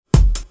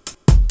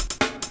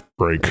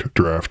Break,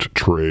 draft,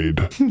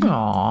 trade.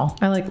 Aw,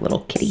 I like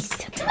little kitties.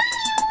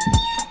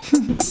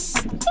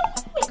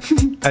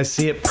 I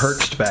see it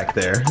perched back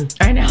there.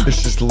 I know.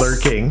 It's just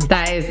lurking.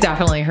 That is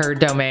definitely her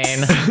domain.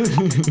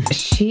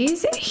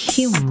 She's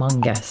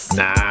humongous.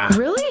 Nah.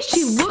 Really?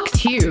 She looks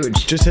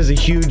huge. Just has a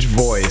huge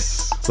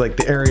voice. It's like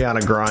the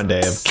Ariana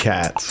Grande of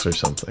cats or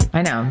something.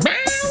 I know.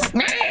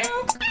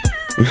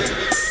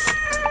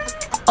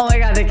 Oh my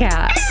god, the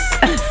cat.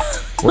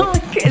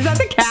 Is that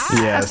the cat?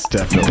 Yes,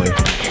 definitely.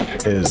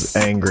 It is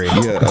angry.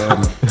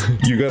 Yeah,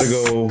 you gotta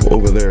go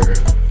over there.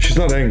 She's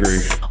not angry.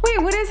 Wait,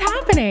 what is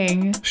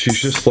happening? She's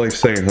just like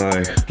saying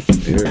hi.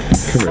 Here,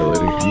 come here,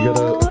 lady. You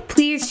gotta...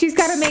 Please, she's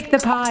gotta make the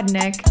pod,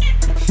 Nick.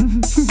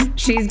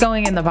 She's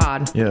going in the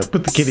pod. Yeah,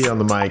 put the kitty on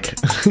the mic.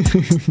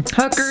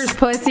 Hookers,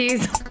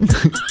 pussies.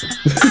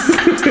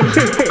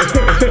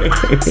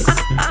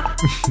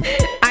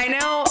 I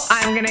know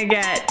I'm gonna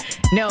get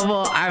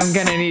Noble. I'm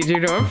gonna need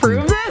you to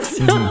approve this.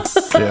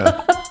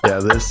 Yeah. Yeah,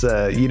 this,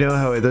 you know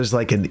how there's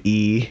like an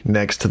E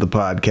next to the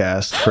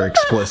podcast for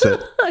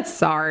explicit?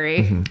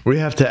 Sorry. We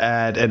have to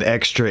add an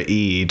extra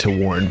E to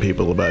warn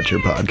people about your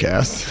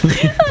podcast.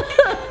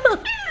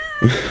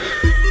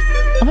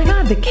 Oh my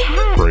god, the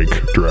cat. Break,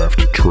 draft,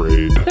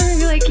 trade. They're gonna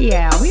be like,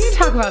 yeah, we need to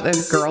talk about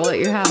this girl that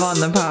you have on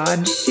the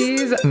pod.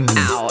 She's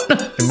out.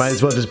 It might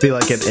as well just be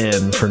like an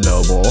N for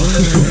Noble.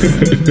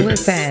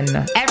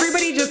 Listen,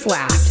 everybody just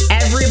laughed.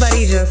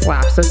 Everybody just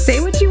laughed. So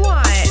say what you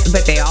want,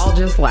 but they all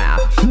just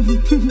laugh.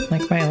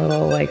 Like my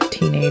little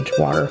teenage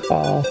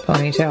waterfall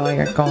ponytail I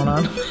got going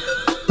on.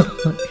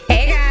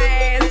 Hey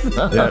guys.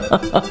 Yeah.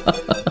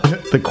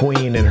 The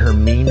queen and her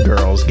mean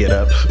girls get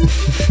up.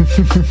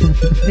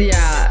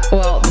 Yeah,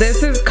 well,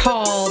 this is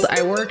called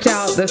I worked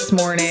out this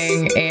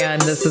morning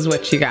and this is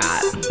what you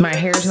got. My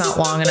hair's not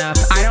long enough.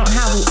 I don't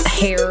have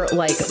hair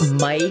like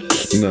Mike.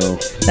 No.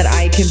 That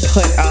I can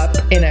put up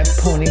in a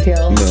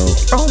ponytail. No.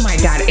 Oh my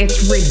god,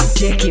 it's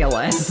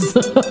ridiculous.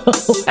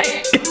 Oh my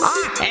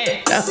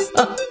god.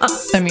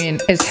 I mean,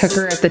 is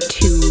Hooker at the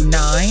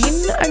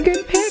 2.9 a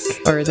good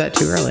pick? Or is that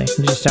too early?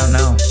 I just don't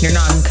know. You're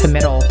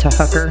non-committal to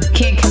Hooker.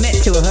 Can't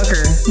commit to a hooker.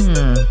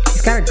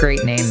 He's got a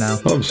great name though.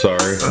 I'm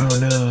sorry. Oh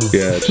no.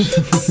 Yeah,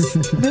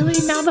 just... Really?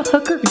 Now the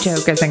hooker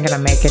joke isn't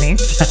gonna make any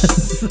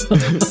sense.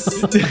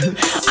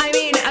 I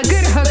mean, a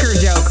good hooker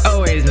joke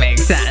always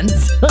makes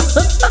sense.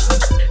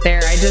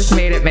 There, I just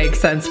made it make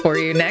sense for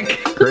you,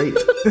 Nick. Great.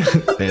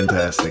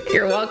 Fantastic.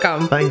 You're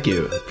welcome. Thank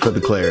you for the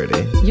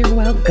clarity. You're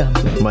welcome.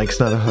 Mike's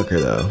not a hooker,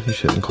 though. You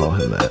shouldn't call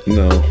him that.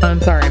 No. I'm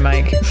sorry,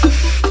 Mike.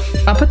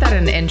 I'll put that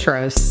in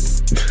intros.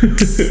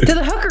 To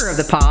the hooker of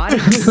the pod.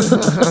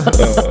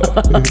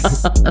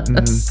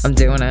 I'm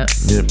doing it.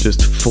 Yep,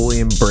 just fully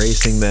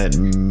embracing that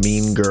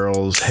mean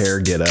girl's hair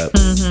get up.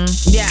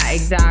 Yeah,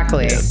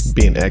 exactly. Yeah,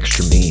 being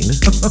extra mean.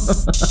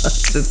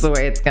 It's just the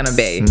way it's gonna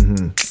be.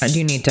 I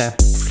do need to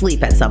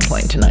sleep at some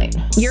point tonight.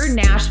 Your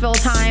Nashville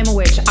time,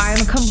 which I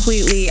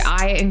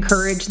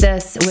encourage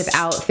this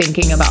without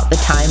thinking about the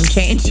time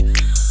change.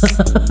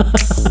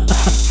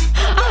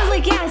 I was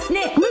like, yes,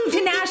 Nick, move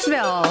to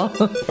Nashville.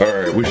 All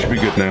right, we should be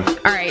good now.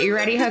 All right, you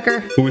ready,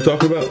 Hooker? Who are we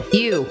talking about?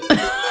 You.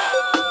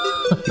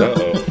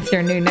 Uh-oh. It's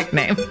your new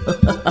nickname.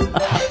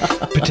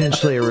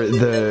 Potentially, Who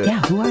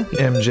are you?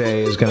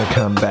 MJ is going to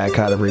come back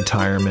out of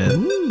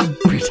retirement.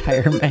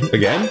 Retirement.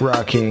 Again?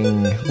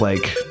 Rocking,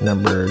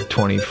 number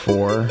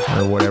 24 or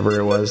whatever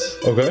it was.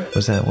 Okay.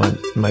 Was that what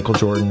Michael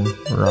Jordan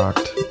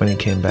rocked when he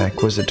came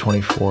back? Was it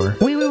 24?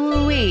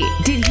 Wait.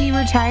 Did he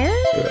retire?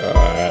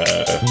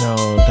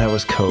 No, that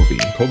was Kobe.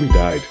 Kobe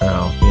died.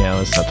 Oh, yeah,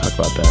 let's not talk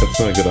about that. That's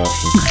not a good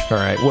option. All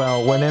right,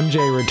 well, when MJ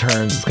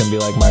returns, it's going to be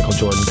like Michael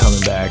Jordan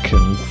coming back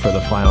and for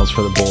the finals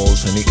for the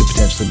Bulls, and he could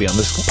potentially be on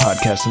this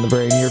podcast in the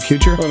very near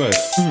future. Oh, nice.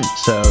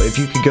 So if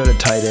you could go to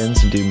tight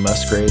ends and do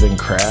Musgrave and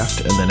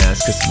Kraft, and then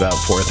ask us about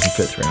 4th and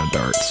 5th round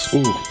darts.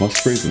 Ooh,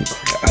 Musgrave and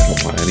crap. I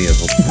don't want any of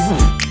them.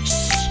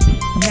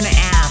 I'm going to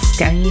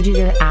ask. I need you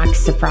to act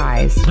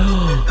surprised.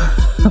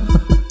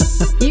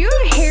 You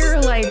have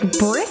hair like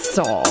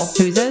Bristol.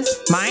 Who's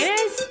this? Mine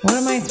is? What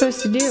am I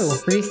supposed to do?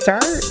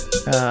 Restart?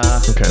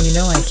 Okay. You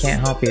know I can't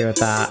help you with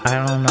that.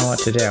 I don't know what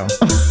to do.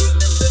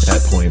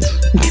 At points.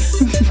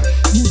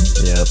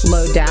 Yep.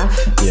 Low def?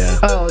 Yeah.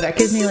 Oh, that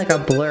gives me like a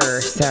blur,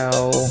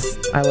 so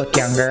I look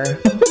younger.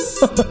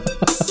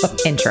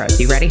 Intros,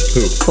 you ready?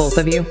 Who? Both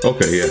of you?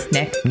 Okay, yeah.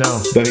 Nick? No.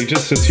 Then he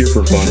just sits here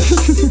for fun.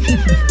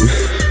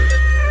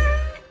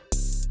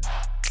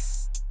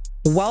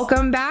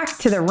 Welcome back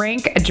to the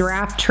Rank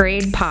Draft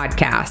Trade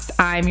Podcast.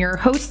 I'm your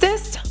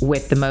hostess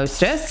with the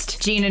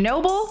mostest, Gina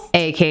Noble,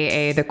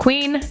 aka the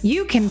Queen.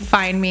 You can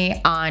find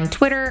me on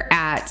Twitter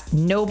at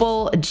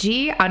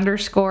NobleG_FF.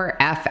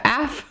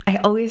 I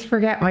always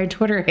forget my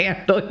Twitter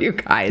handle, you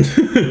guys.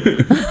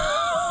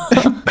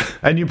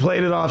 And you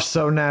played it off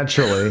so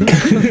naturally.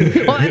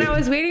 Well, and I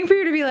was waiting for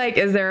you to be like,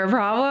 is there a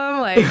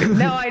problem?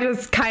 No, I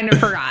just kind of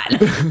forgot.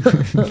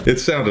 It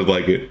sounded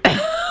like it.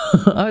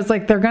 I was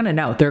like, they're gonna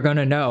know. They're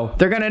gonna know.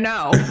 They're gonna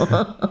know.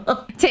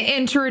 To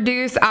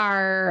introduce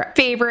our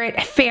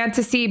favorite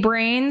fantasy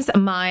brains,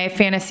 my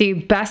fantasy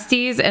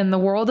besties in the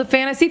world of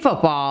fantasy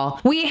football,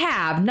 we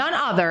have none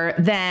other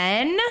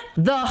than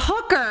the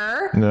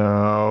hooker.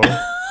 No.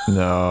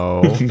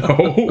 No.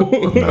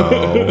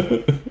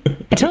 No.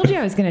 I told you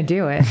I was going to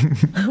do it.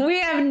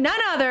 We have none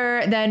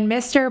other than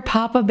Mr.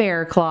 Papa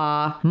Bear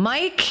Claw.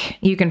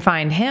 Mike, you can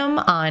find him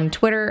on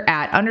Twitter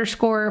at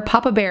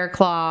 _Papa Bear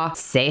Claw.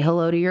 Say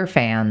hello to your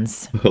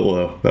fans.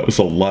 Hello. That was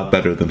a lot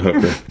better than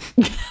hooker.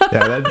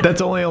 Yeah,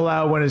 that's only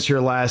allowed when it's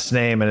your last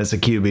name and it's a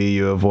QB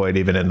you avoid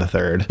even in the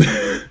third.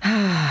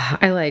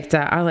 I liked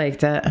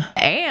it.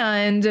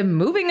 And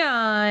moving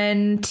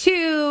on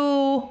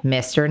to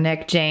Mr.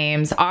 Nick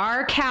James,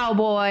 our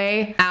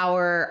cowboy,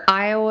 our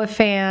Iowa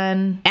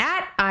fan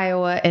at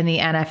Iowa in the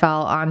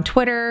NFL on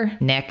Twitter.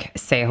 Nick,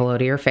 say hello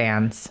to your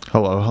fans.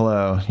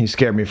 Hello. You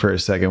scared me for a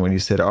second when you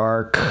said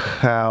our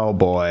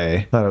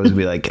cowboy. Thought it was going to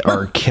be like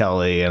R.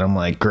 Kelly, and I'm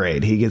like,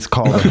 great, he gets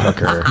called a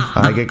hooker.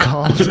 I get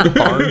called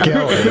R.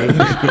 Kelly.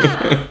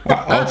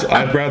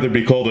 I'd rather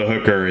be called a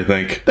hooker, I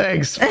think.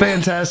 Thanks.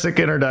 Fantastic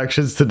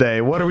introductions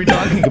today. What are we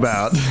talking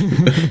about?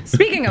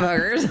 Speaking of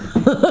hookers.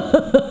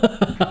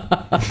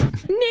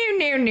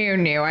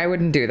 New. I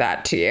wouldn't do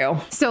that to you.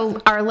 So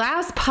our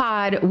last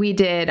pod, we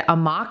did a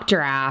mock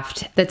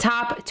draft, the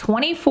top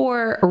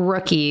 24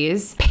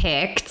 rookies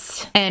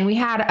picked, and we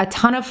had a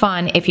ton of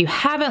fun. If you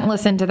haven't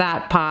listened to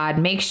that pod,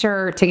 make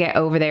sure to get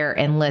over there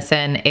and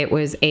listen. It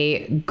was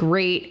a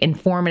great,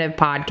 informative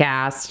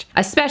podcast,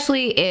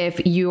 especially if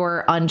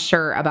you're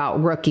unsure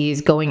about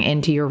rookies going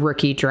into your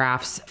rookie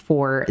drafts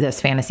for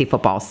this fantasy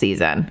football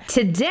season.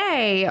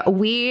 Today,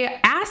 we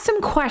asked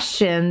some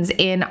questions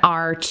in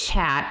our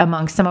chat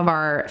amongst some of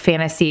our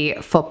fantasy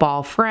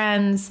football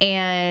friends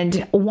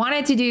and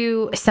wanted to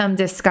do some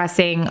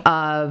discussing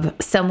of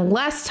some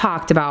less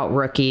talked about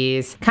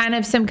rookies, kind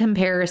of some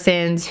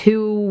comparisons.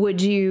 Who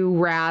would you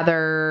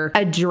rather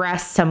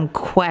address some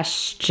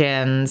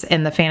questions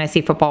in the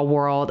fantasy football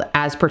world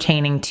as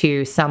pertaining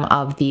to some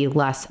of the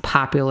less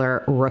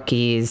popular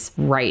rookies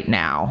right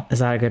now? Is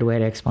that a good way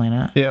to explain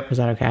it? Yep. Is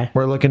that okay?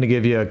 We're looking to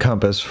give you a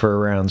compass for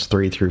rounds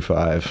 3 through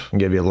 5 and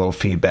give you a little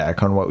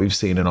feedback on what we've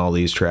seen in all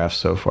these drafts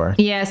so far.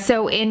 Yeah,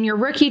 so in your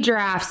rookie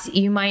drafts,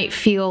 you might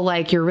feel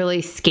like you're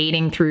really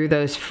skating through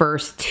those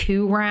first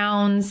 2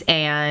 rounds,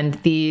 and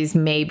these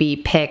may be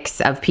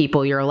picks of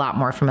people you're a lot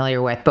more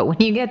familiar with. But when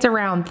you get to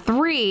round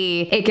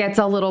 3, it gets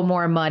a little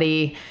more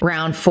muddy.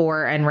 Round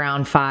 4 and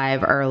round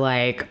 5 are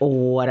like,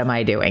 what am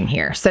I doing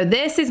here? So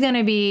this is going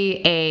to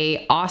be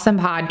a awesome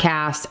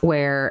podcast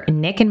where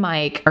Nick and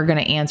Mike are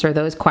going to answer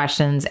those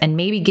questions and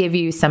maybe give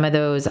you some of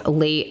those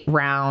late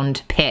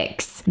round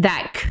picks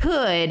that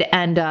could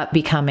end up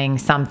becoming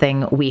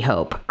something we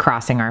hope,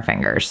 crossing our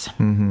fingers.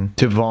 Mm-hmm.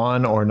 To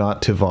Vaughn or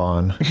not to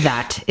Vaughn?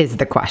 That is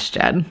the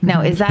question.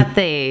 Now, is that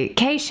the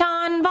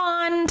Keyshawn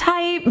Vaughn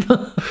type?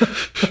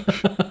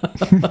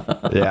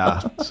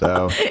 Yeah,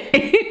 so...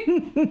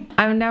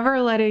 I'm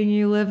never letting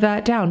you live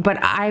that down,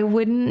 but I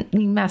wouldn't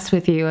mess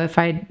with you if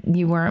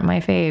you weren't my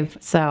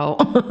fave. So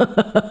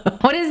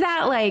what is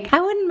that like?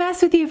 I wouldn't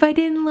mess with you if I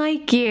didn't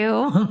like you.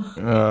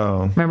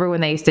 Oh. Remember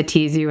when they used to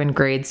tease you in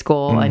grade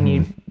school and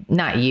you,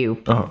 not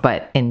you,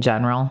 but in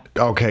general?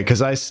 Okay,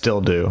 because I still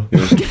do.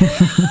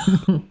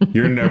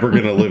 You're never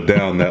going to live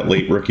down that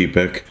late rookie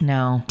pick.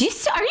 No.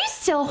 Are you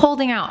still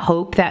holding out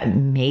hope that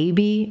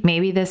maybe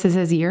this is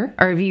his year?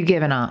 Or have you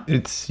given up?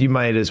 You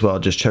might as well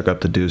just chuck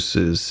up the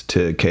deuces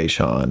to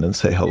Keyshawn and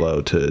say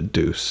hello to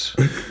Deuce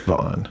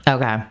Vaughn.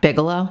 Okay.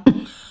 Bigelow?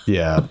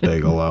 Yeah,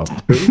 Bigelow.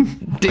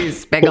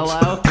 Deuce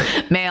Bigelow.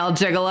 Male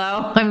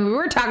gigolo. I mean, we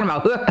were talking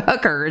about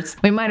hookers.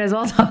 We might as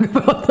well talk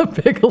about the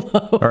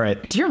Bigelow. All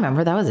right. Do you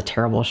remember? That was a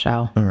terrible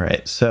show. All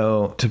right.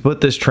 So to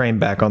put this train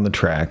back on the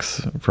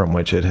tracks from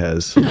which it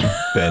has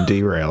been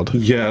derailed.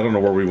 Yeah, I don't know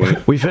where we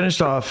went. We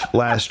finished off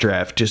last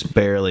draft just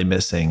barely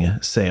missing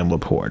Sam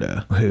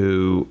Laporta,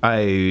 who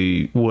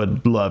I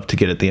would love to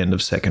get at the end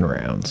of second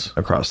rounds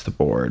across the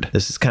board.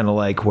 This is kind of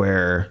like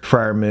where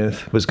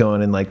Freiermuth was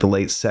going in like the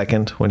late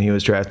second when he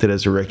was drafted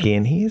as a rookie,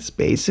 and he's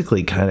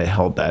basically kind of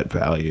held that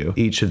value.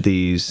 Each of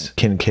these,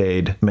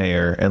 Kincaid,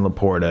 Mayer, and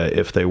Laporta,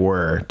 if they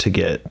were to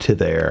get to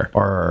there,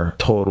 are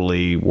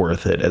totally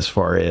worth it as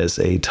far as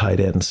a tight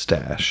end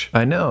stash.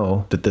 I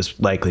know that this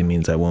likely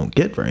means I won't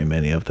get very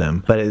many of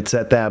them, but it's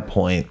at that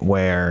point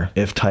where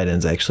if tight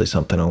end's actually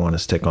something I want to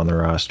stick on the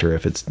roster,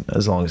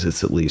 as long as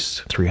it's at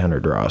least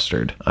 300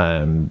 rostered,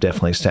 I'm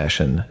definitely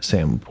stashing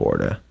Sam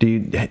Laporta.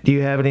 Do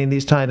you have any of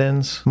these tight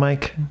ends,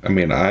 Mike? I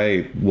mean,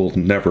 I will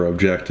never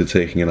object to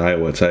taking taking an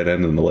Iowa tight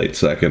end in the late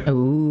second.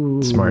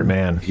 Ooh. Smart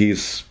man.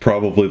 He's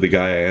probably the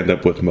guy I end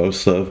up with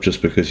most of,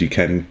 just because you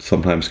can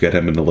sometimes get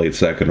him in the late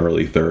second,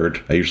 early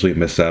third. I usually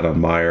miss out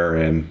on Meyer,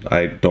 and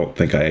I don't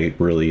think I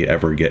really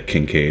ever get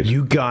Kincaid.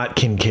 You got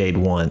Kincaid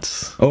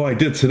once. Oh, I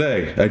did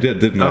today. I did,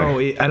 didn't I? Oh,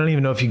 I don't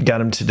even know if you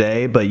got him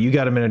today, but you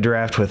got him in a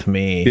draft with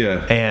me.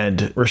 Yeah. And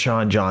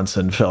Rashawn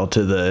Johnson fell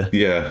to the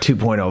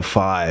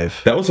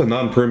 2.05. That was a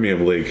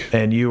non-premium league.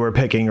 And you were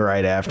picking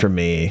right after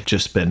me,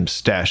 just been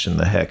stashing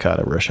the heck out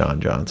of Rashawn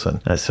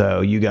Johnson. So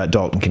you got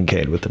Dalton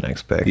Kincaid with the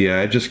next pick. Yeah,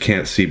 I just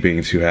can't see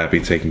being too happy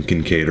taking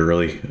Kincaid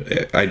early.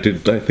 I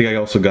think I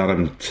also got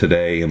him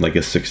today in like a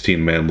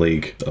 16-man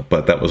league,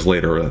 but that was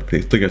later. I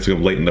think I took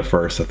him late in the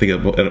first. I think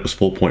it was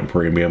full point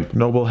premium.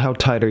 Noble, how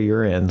tight are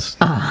your ends?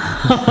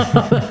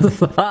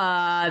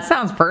 It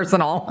sounds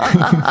personal.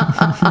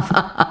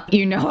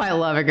 You know I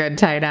love a good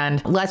tight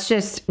end. Let's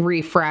just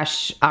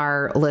refresh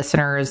our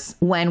listeners.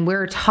 When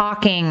we're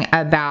talking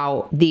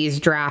about these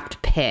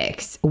draft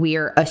picks, we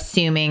are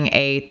assuming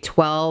a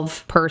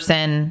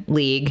 12-person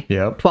league,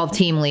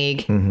 12-team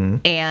league,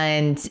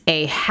 and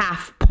a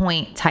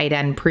half-point tight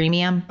end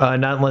premium.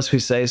 Not unless we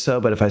say so,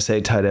 but if I say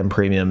tight end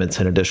premium, it's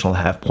an additional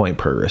half point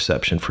per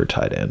reception for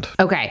tight end.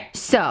 Okay,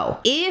 so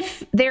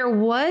if there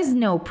was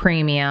no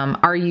premium,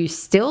 are you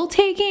still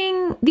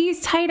taking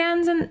these tight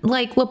ends and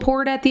like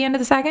Laporte at the end of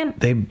the second?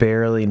 They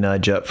barely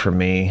nudge up for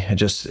me.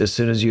 Just as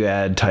soon as you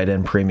add tight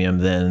end premium,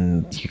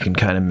 then you can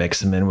kind of mix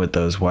them in with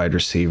those wide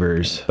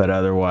receivers. But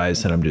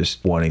otherwise, then I'm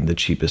just wanting the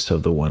cheapest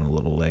of the one a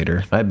little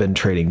later. I've been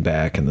trading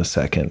back in the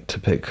second to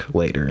pick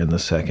later in the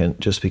second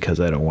just because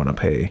I don't want to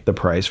pay the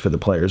price for the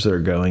players that are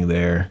going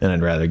there. And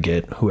I'd rather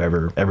get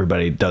whoever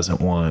everybody doesn't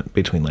want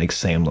between like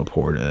Sam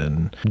Laporta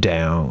and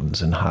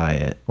Downs and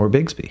Hyatt or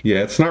Bigsby.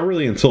 Yeah, it's not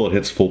really until it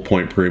hits full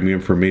point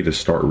premium for me to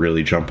start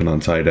really jumping on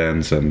tight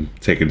ends and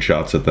taking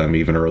shots at them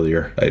even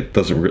earlier. It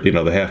doesn't really,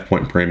 the half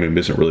point premium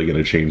isn't really going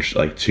to change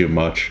like too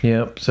much.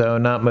 Yep. So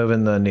not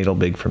moving the needle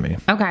big for me.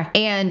 Okay.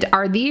 And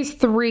are these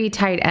three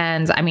tight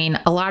ends? I mean,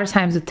 a lot of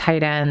times with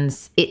tight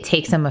ends, it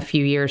takes them a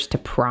few years to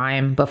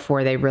prime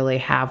before they really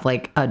have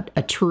like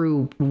a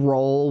true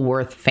role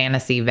worth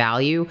fantasy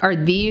value. Are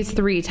these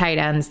three tight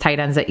ends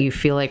that you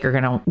feel like are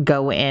going to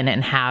go in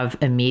and have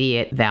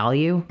immediate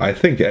value? I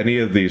think any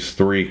of these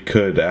three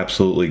could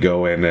absolutely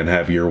go in and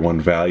have year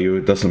one value.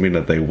 It doesn't mean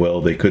that they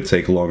will. They could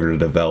take longer to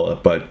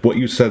develop. But what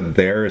you said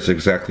there is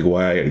exactly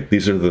why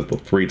these are the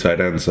three tight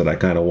ends that I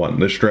kind of want in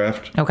this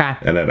draft. Okay.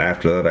 And then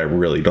after that, I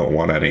really don't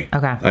want any.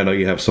 Okay. I know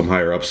you have some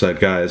higher upside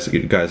guys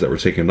that were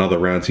taking other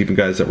rounds, even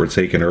guys that were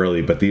taken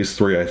early. But these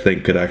three, I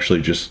think, could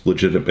actually just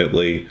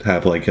legitimately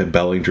have like a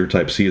Bellinger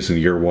type season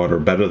year one or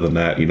better than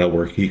that,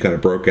 where he kind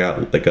of broke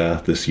out like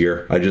this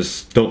year. I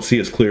just don't see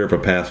as clear of a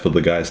path for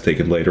the guys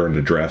taken later in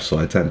the draft, so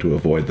I tend to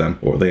avoid them,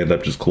 or they end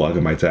up just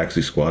clogging my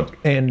taxi squad.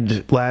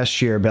 And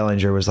last year,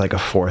 Bellinger was like a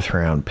 4th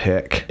round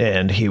pick,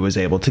 and he was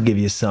able to give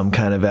you some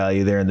kind of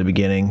value there in the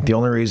beginning. The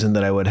only reason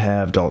that I would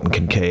have Dalton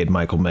Kincaid,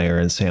 Michael Mayer,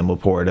 and Sam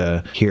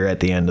Laporta here at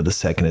the end of the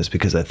second is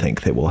because I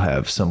think they will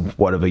have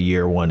somewhat of a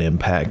year one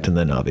impact, and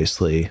then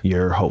obviously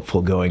you're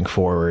hopeful going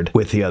forward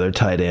with the other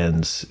tight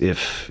ends.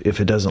 If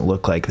it doesn't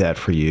look like that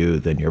for you,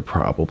 then you're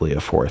probably a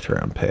 4th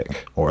round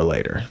pick or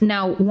later.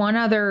 Now, one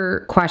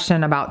other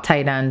question about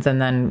tight ends,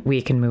 and then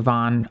we can move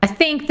on. I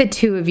think the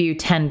two of you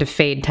tend to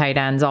fade tight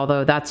ends,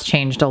 although that's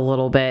changed a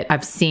little bit.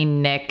 I've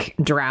seen Nick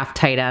draft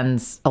tight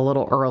ends a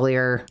little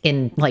earlier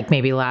in like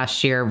maybe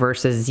last year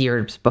versus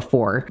years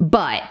before.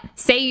 But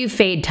say you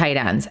fade tight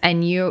ends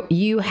and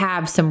you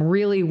have some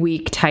really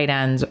weak tight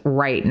ends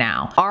right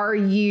now. Are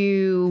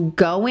you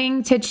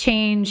going to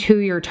change who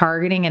you're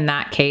targeting in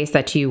that case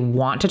that you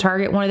want to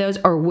target one of those,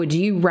 or would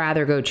you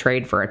rather go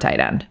trade for a tight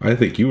end? I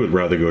think you would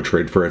rather go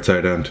trade for a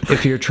tight end.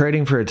 If you're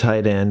trading for a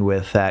tight end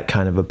with that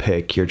kind of a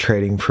pick, you're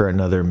trading for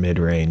another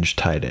mid-range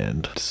tight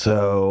end.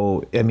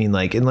 So, I mean,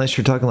 like, unless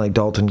you're talking like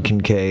Dalton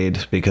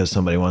Kincaid because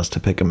somebody wants to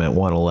pick him at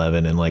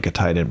 111 and like a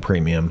tight end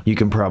premium, you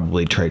can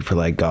probably trade for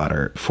like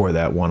Goddard for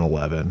that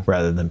 111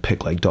 rather than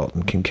pick like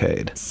Dalton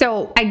Kincaid.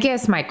 So I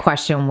guess my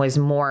question was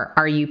more,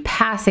 are you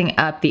passing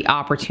up the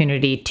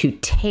opportunity to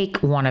take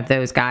one of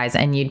those guys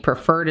and you'd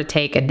prefer to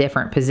take a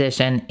different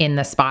position in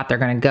the spot they're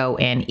going to go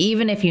in,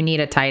 even if you need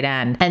a tight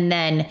end? And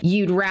then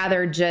you'd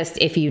rather just,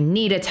 if you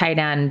need a tight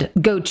end,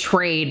 go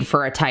trade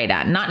for a tight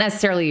end. Not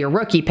necessarily your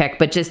rookie pick,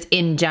 but just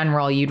in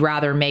general, you'd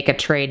rather make a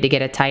trade to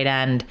get a tight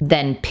end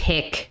than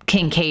pick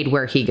Kincaid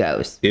where he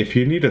goes. If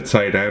you need a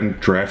tight end,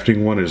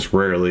 drafting one is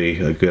rarely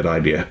a good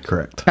idea.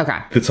 Correct. Okay.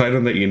 The tight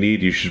end that you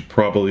need, you should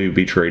probably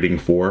be trading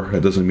for.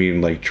 That doesn't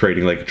mean like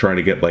trading, like trying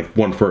to get like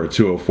one for a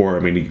 204. I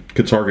mean, you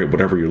could target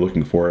whatever you're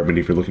looking for. I mean,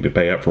 if you're looking to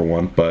pay up for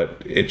one,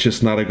 but it's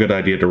just not a good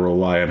idea to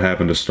rely on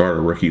having to start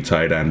a rookie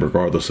tight end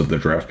regardless of the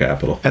draft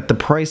capital. At the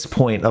price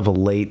point of a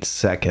late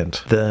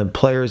second, the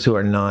players who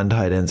are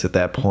non-tight ends at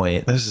that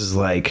point, this is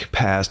like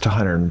past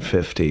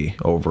 150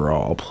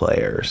 overall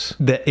players.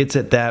 That it's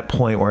at that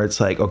point where it's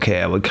like,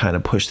 okay, I would kind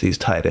of push these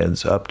tight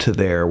ends up to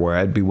there where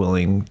I'd be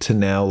willing to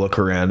now look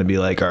around and be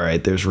like, all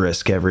right, there's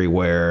risk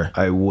everywhere.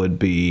 I would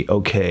be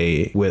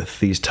okay with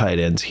these tight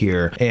ends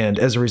here. And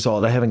as a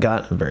result, I haven't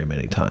gotten them very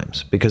many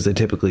times because they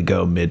typically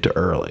go mid to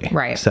early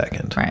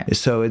second. Right.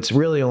 So it's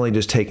really only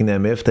just taking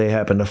them if they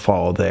happen to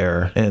fall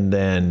there. And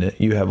then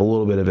you have a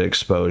little bit of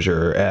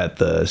exposure at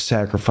the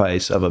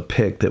sacrifice of a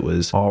pick that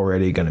was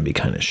already going to be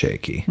kind of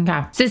shaky.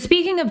 Okay. So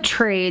speaking of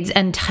trades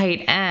and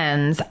tight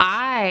ends,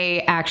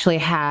 I actually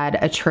had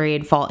a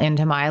trade fall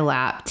into my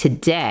lap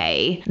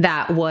today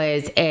that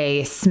was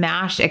a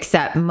smash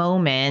accept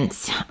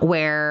moment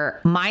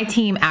where my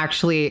team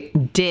actually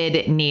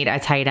did need a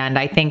tight end.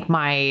 I think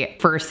my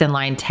first in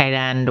line tight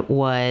end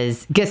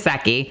was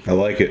Gesicki. I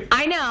like it.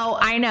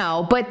 I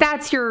know, but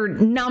that's your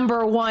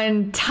number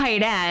one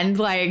tight end,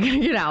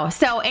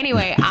 So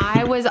anyway,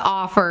 I was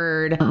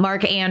offered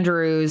Mark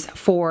Andrews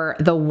for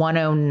the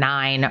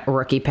 109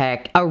 rookie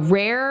pick. A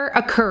rare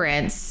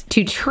occurrence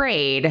to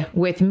trade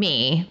with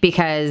me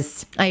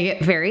because I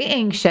get very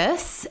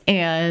anxious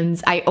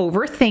and I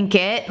overthink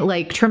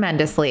it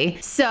tremendously.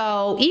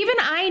 So even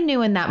I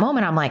knew in that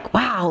moment, I'm like,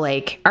 wow, all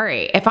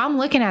right, if I'm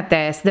looking at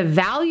this, the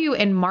value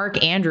in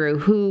Mark Andrew,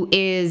 who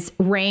is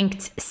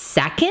ranked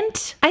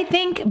second, I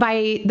think,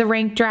 by the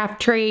ranked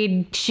draft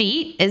trade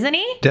sheet, isn't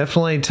he?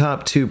 Definitely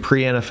top 2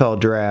 pre-NFL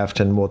draft,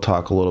 and we'll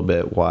talk a little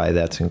bit why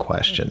that's in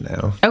question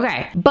now.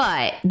 Okay,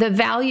 but the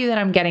value that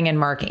I'm getting in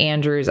Mark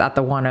Andrews at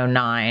the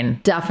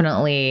 109,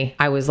 definitely,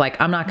 I was like,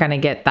 I'm not going to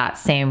get that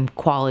same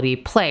quality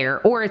player,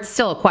 or it's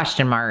still a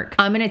question mark.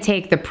 I'm going to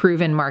take the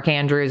proven Mark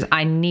Andrews.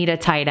 I need a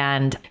tight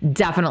end.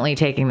 Definitely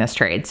taking this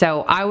trade.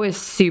 So I was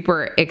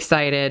super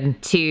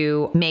excited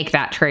to make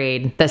that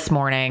trade this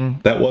morning.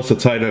 That was a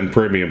tight end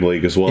premium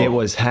league as well. It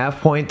was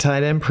half point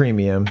tight end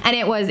premium. And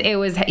it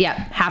was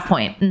half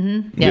point.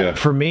 Mm-hmm. Yeah.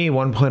 For me,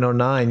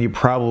 1.09, you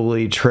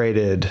probably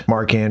traded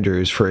Mark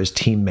Andrews for his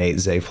teammate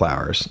Zay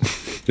Flowers.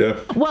 Yeah.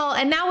 Well,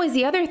 and that was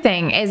the other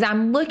thing is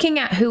I'm looking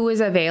at who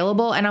is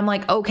available and I'm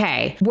like,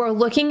 okay, we're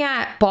looking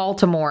at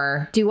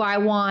Baltimore. Do I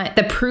want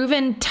the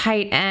proven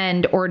tight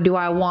end or do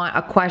I want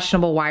a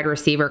questionable wide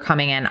receiver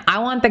coming in? I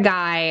want the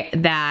guy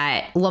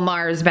that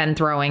Lamar's been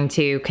throwing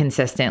to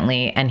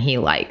consistently and he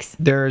likes.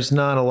 There's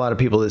not a lot of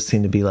people that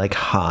seem to be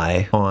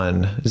high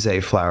on Zay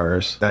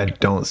Flowers. I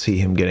don't see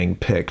him getting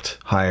picked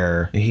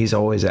higher. He's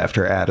always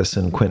after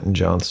Addison, Quentin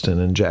Johnston,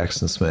 and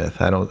Jackson Smith.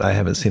 I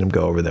haven't seen him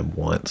go over them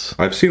once.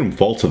 I've seen him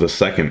fall to the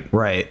second.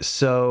 Right.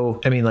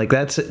 So, I mean,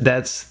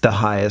 that's the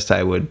highest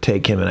I would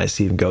take him, and I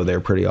see him go there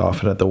pretty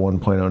often at the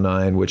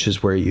 1.09, which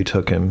is where you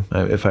took him,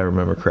 if I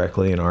remember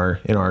correctly, in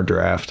our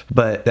draft.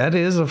 But that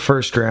is a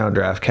first round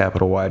draft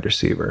capital wide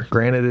receiver.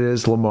 Granted, it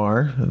is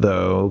Lamar,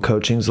 though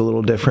coaching's a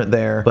little different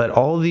there. But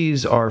all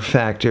these are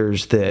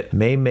factors that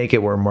may make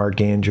it where Mark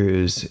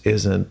Andrews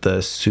isn't the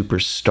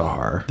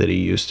superstar that he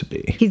used to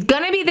be. He's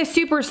going to be the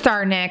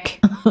superstar, Nick.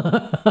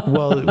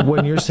 Well,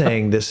 when you're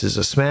saying this is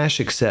a smash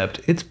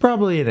accept, it's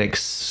probably an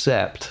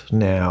accept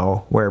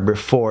now, where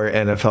before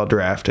NFL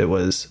draft it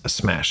was a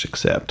smash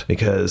accept,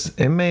 because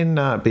it may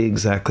not be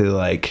exactly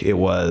like it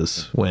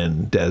was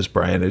when Dez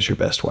Bryant is your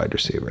best wide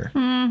receiver.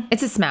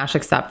 It's a smash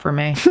accept for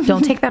me.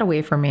 Don't take that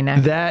away from me,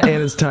 Nick. That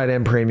and his tight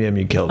end premium,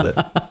 you killed it.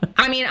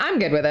 I mean, I'm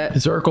good with it.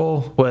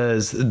 Zirkle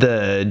was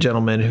the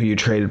gentleman who you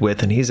traded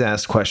with, and he's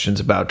asked questions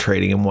about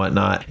trading and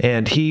whatnot.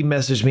 And he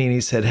messaged me and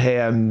he said,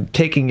 hey, I'm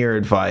taking your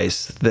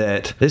advice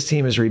that this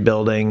team is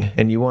rebuilding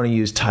and you want to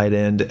use tight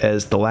end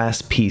as the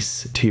last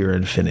piece to your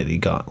infinity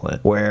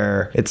gauntlet,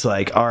 where it's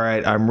like, all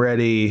right, I'm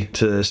ready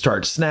to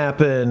start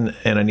snapping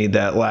and I need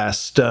that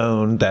last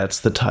stone.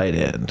 That's the tight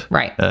end.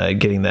 Right.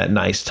 Getting that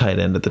nice tight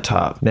end at the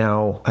top.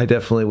 Now, I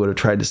definitely would have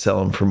tried to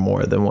sell him for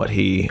more than what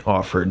he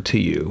offered to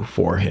you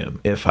for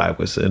him if I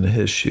was in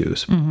his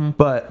shoes. Mm-hmm.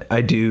 But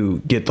I do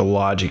get the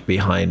logic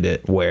behind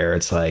it, where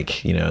it's like,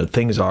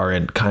 things are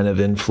kind of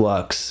in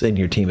flux and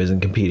your team isn't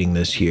competing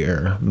this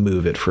year.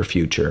 Move it for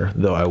future.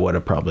 Though I would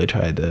have probably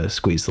tried to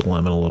squeeze the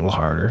lemon a little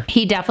harder.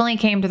 He definitely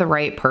came to the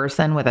right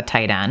person with a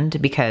tight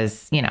end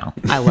because,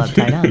 I love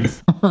tight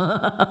ends.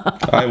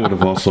 I would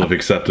have also have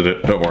accepted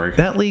it. Don't worry.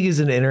 That league is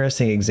an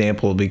interesting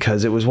example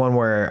because it was one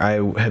where I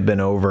have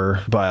been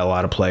over by a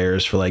lot of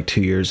players for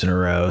 2 years in a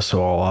row.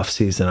 So all off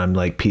season, I'm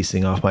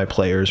piecing off my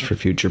players for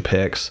future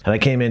picks. And I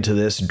came into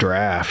this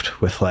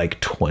draft with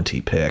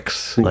 20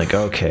 picks.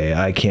 Okay,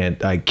 I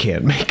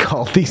can't make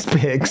all these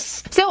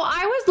picks. So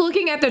I was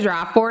looking at the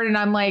draft board and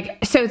I'm like,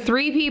 so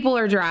 3 people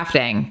are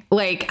drafting.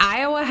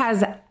 Iowa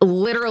has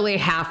literally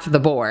half the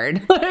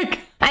board.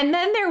 And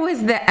then there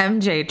was the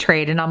MJ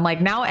trade, and I'm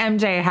like, now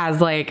MJ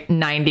has like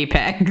 90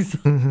 picks.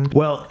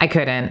 Well, I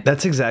couldn't.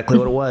 that's exactly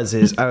what it was.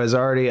 I've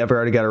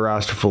already got a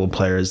roster full of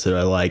players that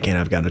I like, and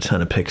I've got a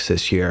ton of picks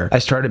this year. I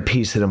started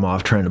piecing them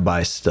off, trying to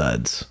buy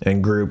studs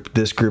and group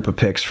of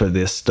picks for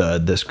this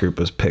stud, this group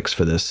of picks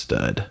for this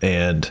stud.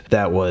 And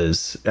that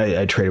was,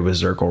 I traded with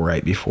Zirkle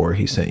right before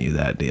he sent you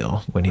that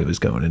deal when he was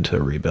going into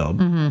a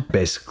rebuild.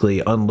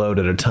 Basically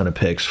unloaded a ton of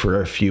picks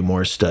for a few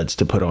more studs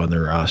to put on the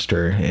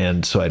roster,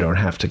 and so I don't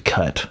have to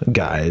cut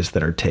guys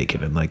that are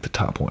taken in like the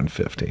top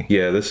 150.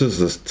 Yeah, this is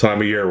the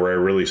time of year where I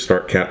really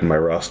start counting my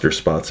roster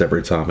spots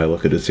every time I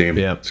look at a team.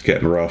 Yeah. It's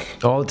getting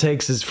rough. All it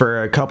takes is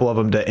for a couple of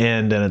them to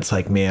end, and it's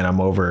like, man,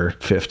 I'm over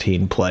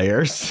 15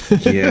 players.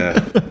 Yeah.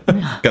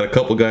 Got a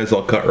couple guys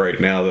I'll cut right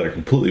now that are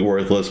completely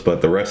worthless,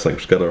 but the rest I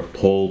just gotta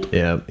hold.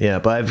 Yeah,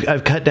 but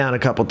I've cut down a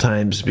couple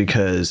times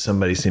because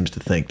somebody seems to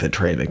think that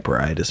Trey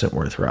McBride isn't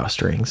worth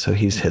rostering, so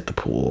he's hit the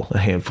pool a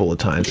handful of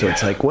times. So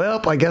it's like,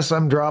 well, I guess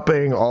I'm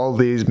dropping all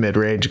these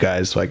mid-range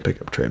guys so I can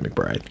pick up Trey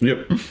McBride.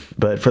 Yep.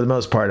 But for the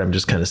most part, I'm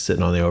just kind of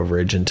sitting on the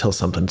overage until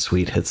something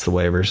sweet hits the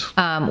waivers.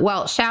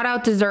 Well, shout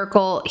out to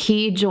Zirkle.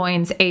 He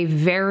joins a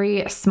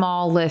very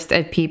small list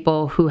of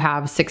people who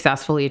have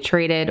successfully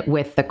traded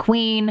with the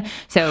Queen.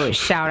 So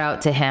shout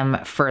out to him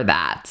for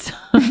that.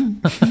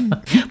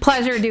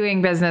 Pleasure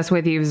doing business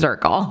with you,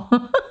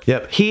 Zirkle.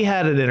 Yep. He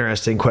had an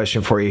interesting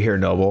question for you here,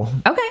 Noble.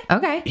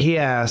 Okay. He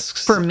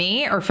asks... For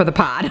me or for the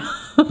pod?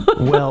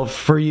 Well,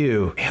 for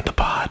you and the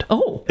pod.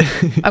 Oh,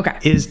 okay.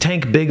 Is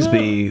Tank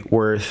Bigsby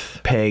worth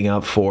paying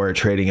up for,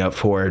 trading up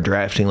for,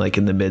 drafting like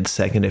in the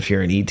mid-second if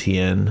you're an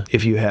ETN,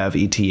 if you have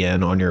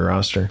ETN on your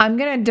roster? I'm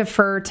going to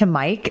defer to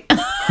Mike.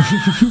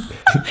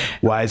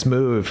 Wise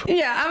move.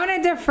 Yeah, I'm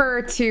going to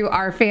defer to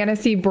our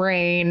fantasy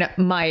brain,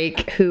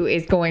 Mike, who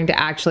is going to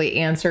actually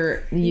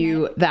answer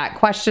you that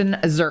question,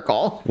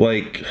 Zirkle.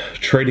 Like,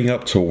 trading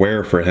up to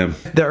where for him?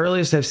 The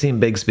earliest I've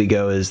seen Bigsby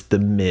go is the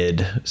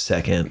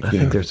mid-second. I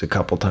think there's a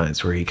couple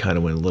times where he kind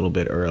of went a little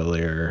bit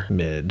earlier,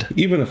 mid.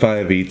 Even if I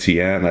have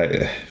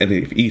ETN, and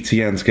if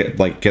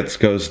ETN's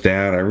goes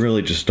down, I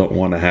really just don't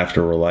want to have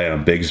to rely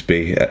on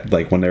Bigsby.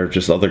 Like when there are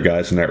just other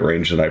guys in that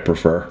range that I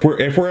prefer.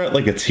 If we're at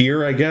like a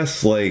tier, I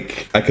guess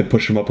like I could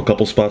push him up a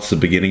couple spots at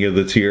the beginning of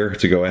the tier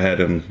to go ahead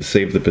and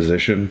save the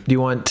position. Do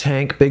you want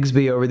Tank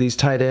Bigsby over these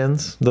tight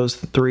ends? Those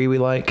three we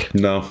like?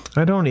 No,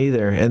 I don't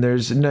either. And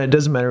it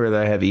doesn't matter whether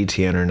I have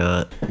ETN or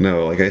not.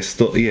 No, like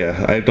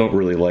I don't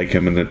really like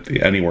him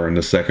anywhere in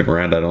the second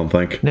round. I don't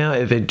think. Now,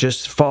 if it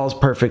just falls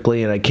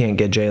perfectly and I can't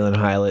get Jalen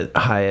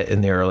Hyatt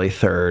in the early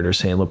third or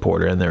Sam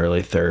Laporta in the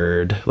early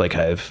third, like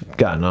I've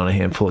gotten on a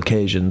handful of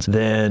occasions,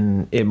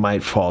 then it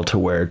might fall to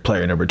where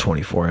player number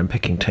 24, I'm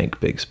picking Tank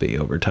Bigsby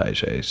over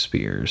Tyjae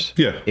Spears.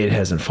 Yeah. It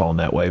hasn't fallen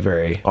that way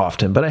very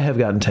often, but I have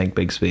gotten Tank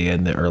Bigsby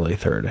in the early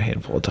third a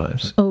handful of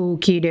times.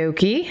 Okie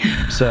dokie.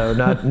 So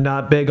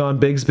not big on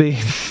Bigsby.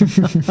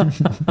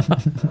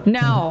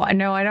 No,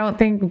 I don't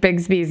think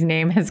Bigsby's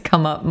name has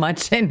come up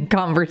much in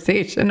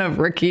conversation of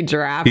rookie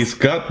drafts. He's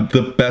got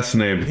the best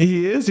name.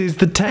 He is. He's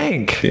the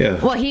Tank.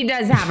 Yeah. Well, he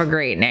does have a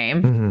great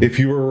name. If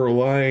you were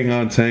relying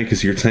on Tank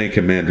as your tank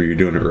commander, you're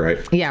doing it right.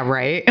 Yeah,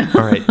 right.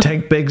 All right,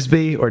 Tank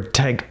Bigsby or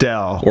Tank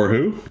Dell? Or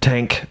who?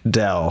 Tank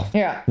Dell.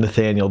 Yeah.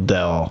 Nathaniel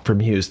Dell from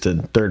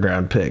Houston, third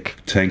round pick.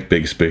 Tank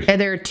Bigsby. Are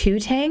there two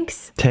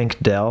tanks? Tank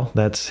Dell,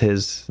 that's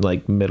his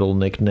like middle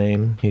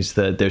nickname.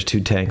 There's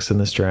two tanks in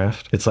this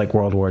draft. It's like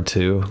World War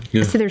II.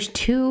 Yeah. So there's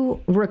two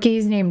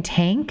rookies named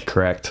Tank?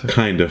 Correct.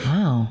 Kind of.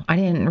 Wow, I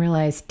didn't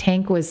realize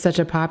Tank was such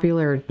a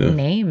popular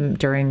name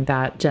during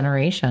that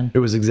generation. It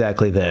was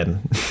exactly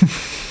then.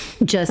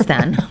 Just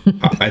then.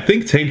 I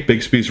think Tank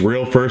Bigsby's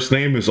real first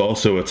name is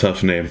also a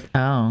tough name.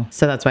 Oh,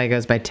 so that's why he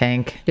goes by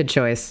Tank. Good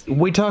choice.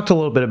 We talked a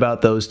little bit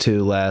about those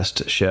two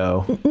last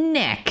show.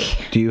 Nick.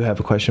 Do you have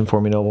a question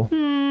for me, Noble?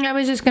 I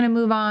was just going to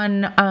move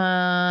on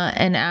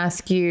and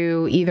ask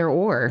you either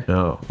or.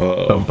 Oh.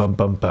 Uh-oh. Bum, bum,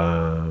 bum,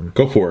 bum.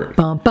 Go for it.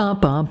 Bum,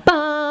 bum, bum,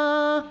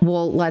 bum.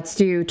 Well, let's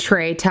do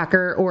Trey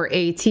Tucker or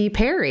A.T.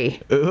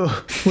 Perry.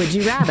 Ugh. Would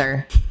you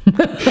rather?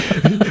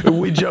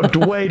 We jumped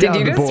way down Did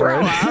you the just board.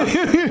 throw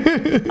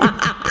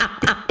up?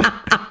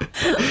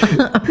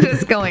 I'm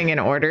just going in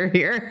order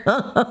here.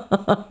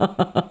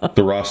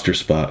 The roster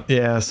spot.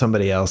 Yeah,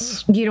 somebody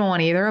else. You don't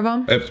want either of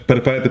them? But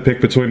if I had to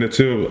pick between the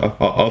two,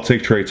 I'll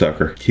take Trey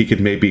Tucker. He could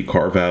maybe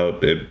carve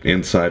out an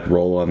inside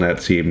role on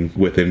that team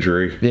with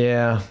injury.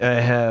 Yeah, I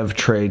have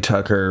Trey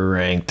Tucker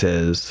ranked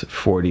as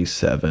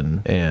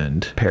 47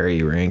 and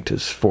Perry ranked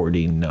as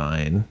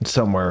 49,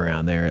 somewhere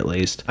around there at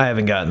least. I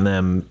haven't gotten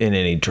them in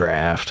any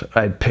draft.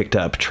 I picked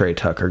up Trey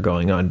Tucker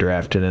going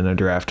undrafted in a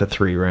draft of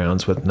 3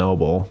 rounds with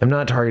Noble. I'm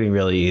not targeting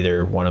really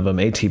either one of them.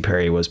 A.T.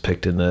 Perry was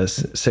picked in the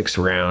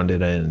 6th round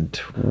in And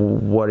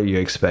what are you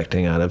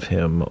expecting out of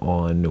him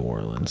on New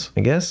Orleans?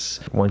 I guess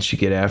once you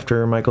get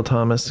after Michael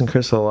Thomas and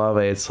Chris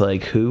Olave, it's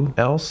like, who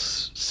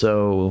else?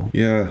 So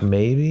Yeah.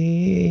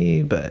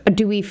 maybe, but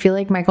Do we feel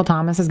like Michael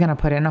Thomas is going to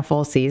put in a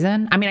full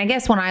season? I mean, I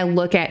guess when I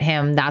look at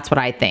him, that's what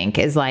I think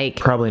is like.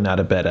 probably not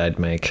a bet I'd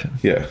make.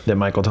 Yeah. That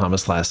Michael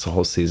Thomas lasts the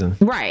whole season.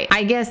 Right.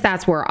 I guess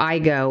that's where I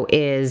go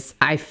is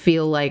I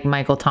feel like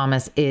Michael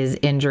Thomas is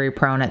injury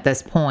prone at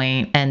this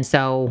point. And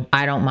so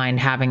I don't mind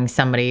having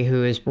somebody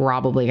who is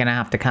probably going to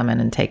have to come in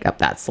and take up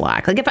that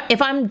slack. Like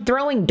if I'm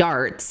throwing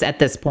darts at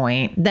this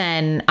point,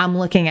 then I'm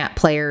looking at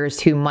players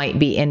who might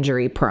be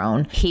injury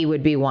prone. He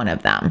would be one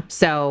of them.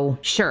 So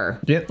sure.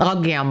 Yep.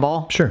 I'll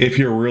gamble. Sure. If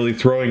you're really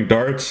throwing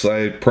darts,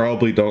 I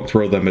probably don't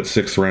throw them at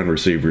 6th round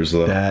receivers,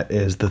 though. That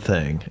is the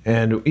thing.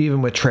 And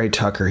even with Trey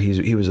Tucker,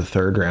 he was a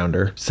 3rd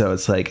rounder. So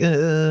it's like,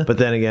 but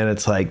then again,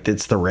 it's like,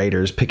 it's the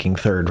Raiders picking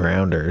 3rd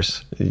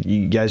rounders.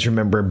 You guys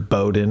remember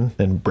Bowden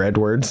and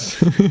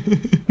Breadwards?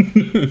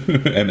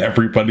 And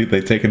everybody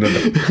they take into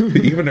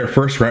even their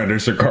 1st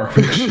rounders are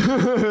garbage.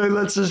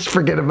 Let's just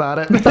forget about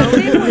it.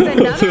 Bowden was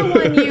another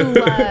one you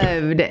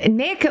loved.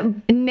 Nick,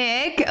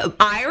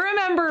 I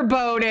remember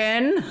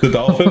Bowden. The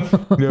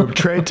Dolphin? No,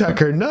 Trey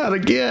Tucker, not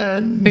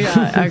again.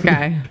 Yeah,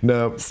 okay.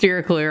 Nope.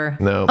 Steer clear.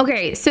 No.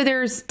 Okay, so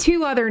there's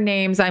 2 other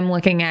names I'm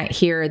looking at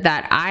here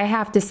that I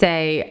have to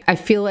say, I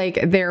feel like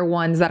they're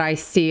ones that I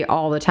see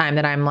all the time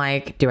that I'm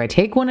like, do I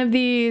take one of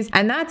these?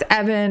 And that's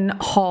Evan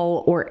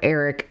Hall or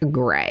Eric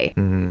Gray.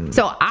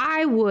 So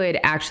I would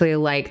actually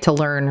like to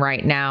learn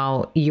right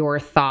now your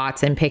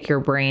thoughts and pick your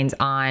brains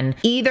on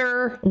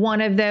either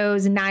one of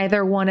those,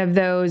 neither one of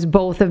those,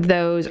 both of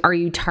those. Are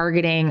you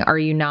targeting? Are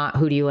you not?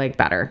 Who do you like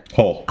better?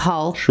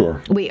 Hull.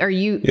 Sure. Wait, are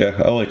you?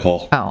 Yeah, I like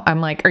Hull. Oh,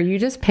 I'm like, are you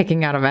just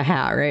picking out of a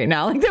hat right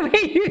now? Like the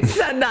way you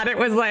said that, it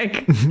was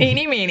like,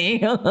 eeny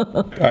meeny.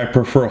 I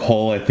prefer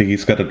Hull. I think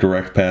he's got a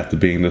direct path to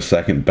being the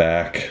 2nd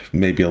back,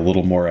 maybe a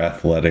little more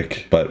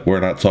athletic, but we're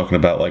not talking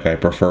about like I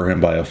prefer him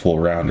by a full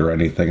round or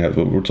anything.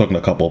 We're talking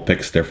a couple of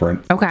picks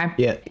different. Okay.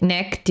 Yeah.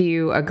 Nick, do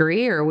you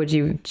agree or would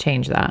you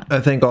change that? I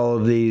think all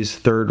of these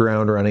 3rd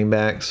round running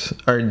backs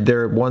are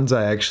they're ones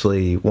I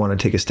actually want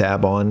to take a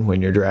stab on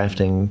when you're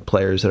drafting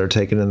players that are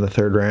taken in the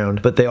 3rd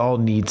round, but they all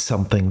need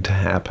something to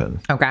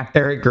happen. Okay.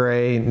 Eric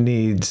Gray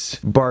needs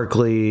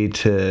Barkley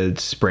to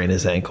sprain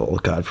his ankle.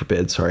 God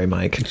forbid. Sorry,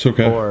 Mike. It's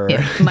okay. Or,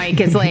 Yeah, Mike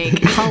is like,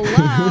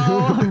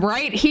 hello, I'm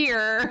right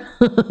here.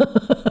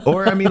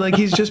 or I mean, like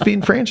he's just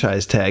being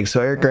franchise tagged.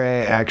 So Eric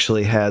Gray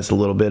actually has a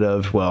little bit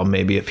of, well,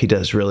 maybe if he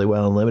does really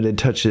well in limited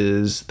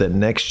touches, then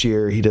next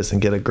year he doesn't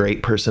get a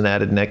great person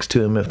added next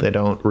to him if they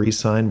don't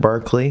re-sign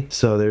Barkley.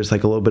 So there's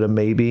like a little bit of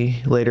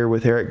maybe later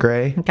with Eric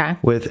Gray. Okay.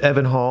 With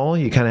Evan Hall,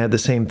 you kind of had the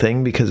same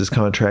thing because his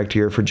contract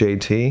year for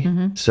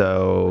JT.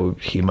 So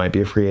he might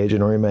be a free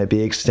agent or he might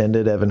be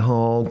extended. Evan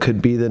Hall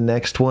could be the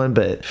next one,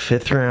 but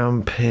 5th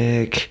round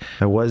pick,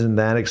 I wasn't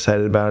that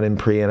excited about him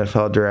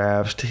pre-NFL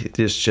draft.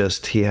 It's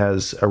just he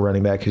has a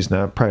running back who's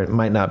not probably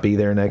might not be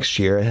there next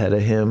year ahead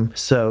of him.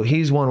 So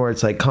he's one where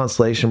it's like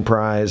consolation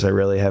prize. I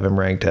really have him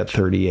ranked at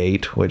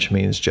 38, which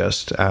means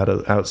just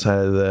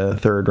outside of the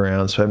 3rd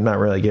round. So I'm not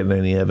really getting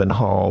any Evan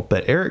Hall.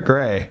 But Eric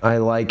Gray, I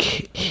like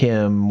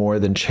him more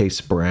than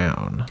Chase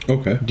Brown.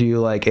 Okay. Do you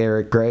like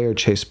Eric Gray or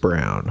Chase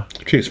Brown?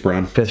 Chase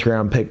Brown. 5th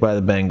round pick by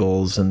the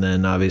Bengals, and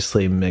then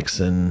obviously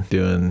Mixon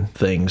doing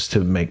things to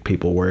make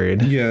people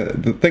worried. Yeah,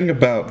 the thing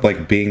about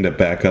like being the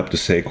backup to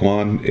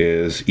Saquon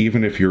is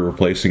even if you're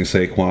replacing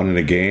Saquon in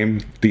a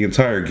game, the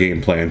entire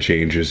game plan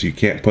changes. You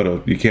can't plug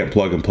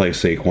and play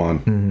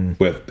Saquon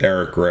with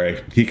Eric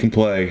Gray. He can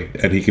play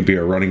and he can be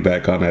a running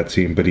back on that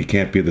team, but he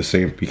can't play the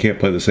same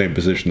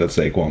position that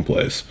Saquon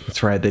plays.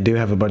 That's right. They do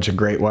have a bunch of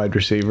great wide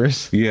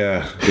receivers.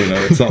 Yeah,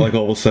 it's not like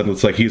all of a sudden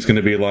it's like he's going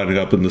to be lining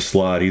up in the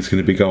slot. He's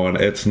going to be going.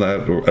 It's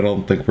not. I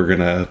don't think we're going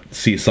to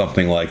see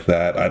something like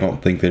that. I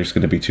don't think there's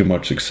going to be too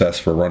much success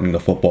for running the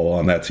football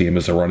on that team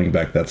as a running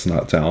back that's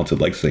not talented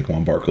like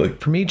Saquon Barkley.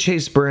 For me,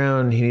 Chase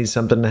Brown, he needs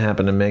something to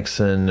happen to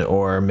Mixon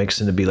or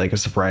Mixon to be like a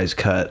surprise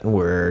cut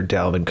where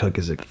Dalvin Cook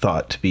is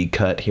thought to be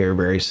cut here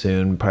very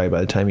soon, probably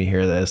by the time you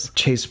hear this.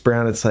 Chase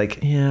Brown, it's like,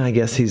 yeah, I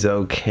guess he's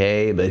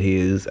okay, but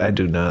I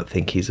do not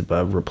think he's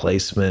above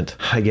replacement.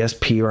 I guess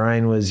P.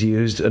 Ryan was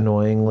used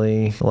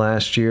annoyingly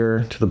last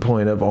year to the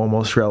point of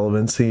almost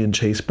relevancy, and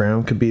Chase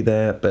Brown could be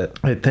that, but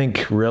I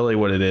think really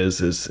what it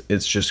is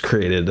it's just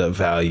created a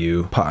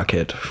value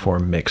pocket for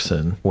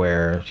Mixon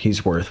where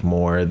he's worth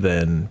more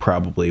than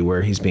probably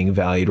where he's being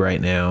valued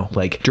right now.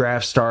 Like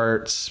draft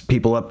starts,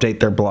 people update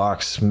their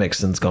blocks,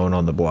 Mixon's going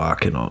on the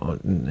block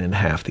in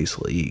half these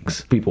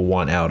leagues. People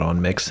want out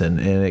on Mixon,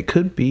 and it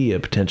could be a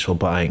potential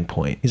buying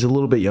point. He's a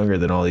little bit younger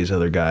than all these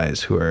other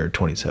guys who are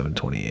 27,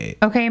 28.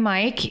 Okay,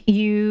 Mike,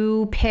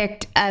 you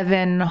picked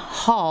Evan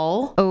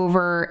Hall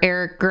over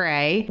Eric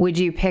Gray. Would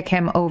you pick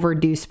him over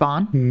Deuce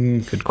Vaughn?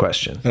 Good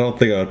question. I don't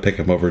think I would pick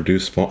him over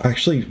Deuce Vaughn.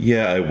 Actually,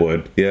 yeah, I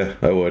would. Yeah,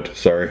 I would.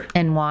 Sorry.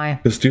 And why?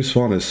 Because Deuce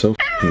Vaughn is so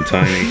f***ing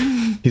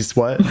tiny. He's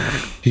what?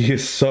 He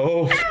is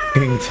so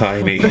f***ing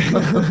tiny.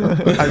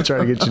 I'm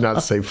trying to get you not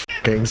to say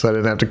f***ing so I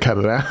didn't have to cut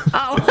it out.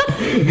 Oh,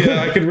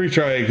 Yeah, I can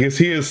retry because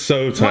he is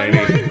so one tiny.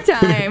 more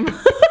time.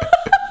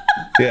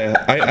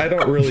 Yeah, I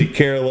don't really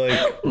care.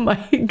 Like,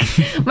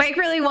 Mike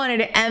really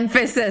wanted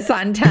emphasis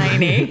on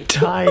tiny.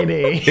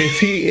 Tiny. if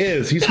he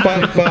is, he's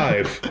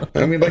 5'5".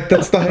 I mean, like,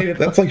 that's the height.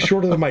 That's like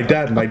shorter than my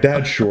dad. My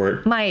dad's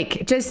short.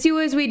 Mike, just do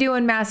as we do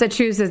in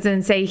Massachusetts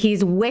and say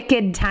he's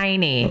wicked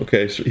tiny.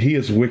 Okay, so he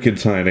is wicked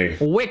tiny.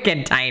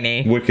 Wicked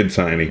tiny. Wicked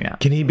tiny. Yeah.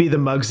 Can he be the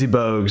Muggsy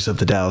Bogues of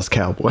the Dallas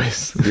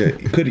Cowboys? Yeah,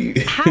 could he?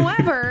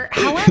 However,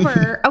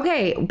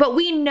 okay, but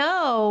we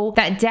know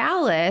that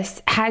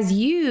Dallas has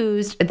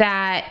used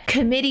that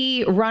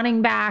committee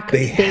running back.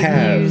 They They've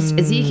have. used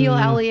Ezekiel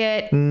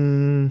Elliott.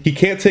 He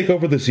can't take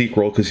over the Zeke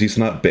role because he's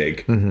not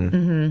big.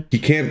 He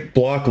can't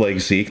block like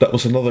Zeke. That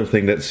was another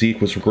thing that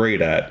Zeke was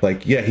great at.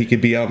 Like, yeah, he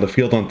could be out in the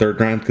field on third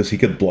round because he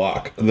could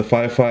block. The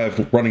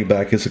 5'5" running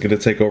back isn't going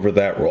to take over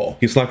that role.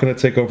 He's not going to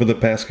take over the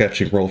pass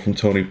catching role from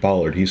Tony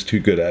Pollard. He's too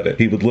good at it.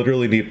 He would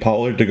literally need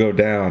Pollard to go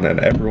down and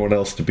everyone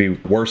else to be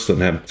worse than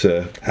him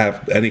to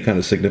have any kind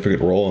of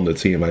significant role in the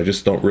team. I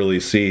just don't really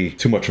see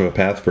too much of a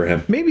path for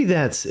him. Maybe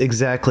that's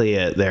exactly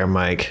it there,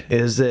 Mike,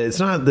 is that it's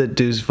not that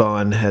Deuce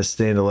Vaughn has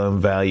standalone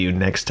value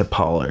next to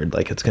Pollard.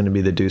 Like, it's going to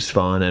be the Deuce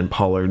Vaughn and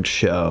Pollard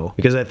show.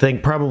 Because I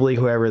think probably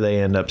whoever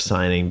they end up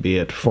signing, be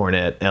it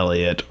Fournette,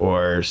 Elliott,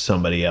 or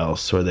somebody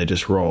else, or they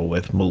just roll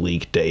with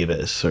Malik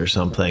Davis or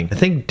something. I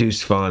think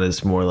Deuce Vaughn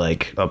is more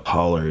like a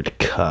Pollard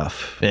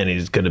cuff, and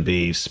he's going to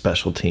be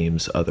special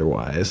teams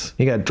otherwise.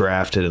 He got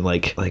drafted, and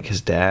like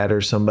his dad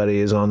or somebody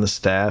is on the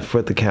staff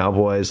with the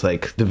Cowboys.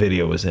 Like, the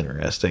video was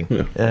interesting.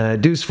 Yeah.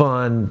 Deuce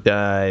Vaughn,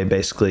 I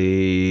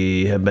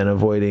basically have been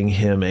avoiding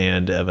him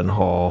and Evan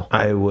Hall.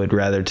 I would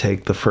rather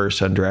take the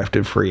first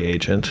undrafted free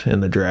agent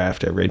in the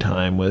draft every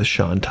time with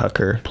Sean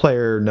Tucker,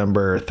 player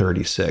number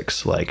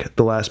 36, like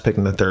the last pick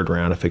in the third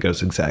round if it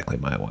goes exactly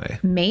my way.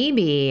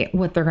 Maybe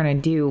what they're going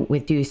to do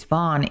with Deuce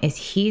Vaughn is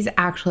he's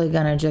actually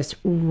going to just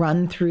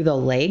run through the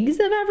legs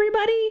of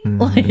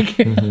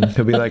everybody.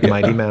 He'll be like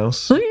Mighty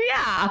Mouse.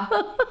 Yeah.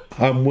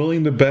 I'm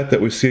willing to bet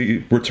that we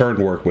see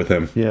return work with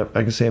him. Yep,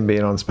 I can see him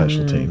being on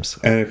special teams.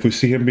 And if we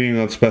see him being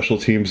on special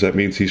teams, that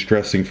means he's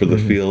dressing for the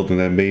field, and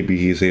then maybe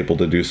he's able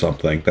to do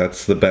something.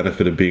 That's the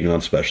benefit of being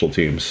on special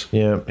teams.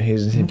 Yeah,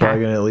 he's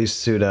probably going to at least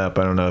suit up.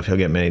 I don't know if he'll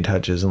get many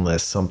touches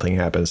unless something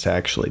happens to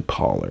actually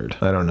Pollard.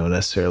 I don't know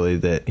necessarily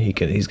that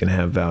he's going to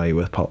have value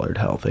with Pollard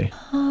healthy.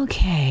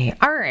 Okay.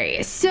 All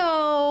right.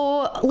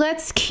 So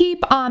let's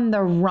keep on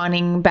the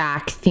running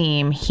back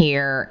theme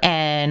here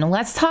and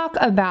let's talk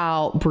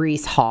about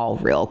Breece Hall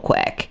real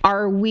quick.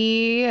 Are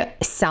we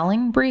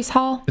selling Breece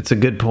Hall? It's a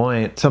good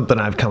point. Something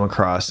I've come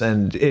across,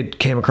 and it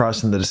came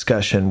across in the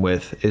discussion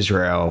with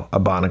Israel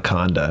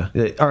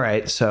Abanaconda. All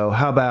right, so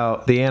how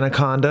about the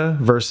Anaconda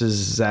versus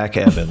Zach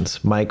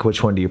Evans? Mike,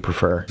 which one do you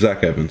prefer?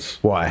 Zach Evans.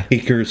 Why?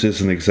 Akers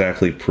isn't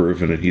exactly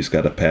proven that he's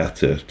got a path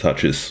to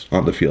touches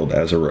on the field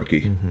as a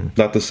rookie.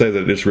 Not to say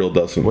that Israel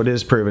doesn't. What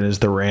is proven is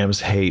the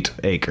Rams hate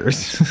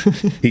Akers.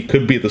 He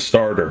could be the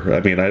starter.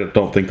 I mean, I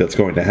don't think that's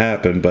going to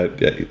happen,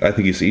 but I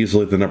think he's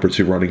easily the number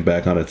 2 running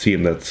back on a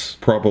team that's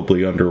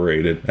probably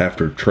underrated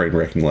after train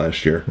wrecking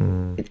last year.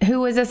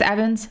 Who is this,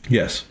 Evans?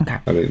 Yes. Okay.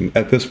 I mean,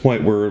 at this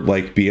point, we're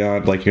like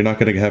beyond, like, you're not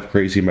going to have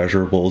crazy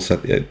measurables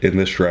in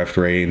this draft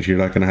range. You're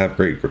not going to have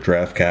great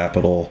draft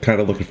capital.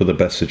 Kind of looking for the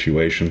best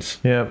situations.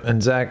 Yep,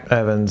 and Zach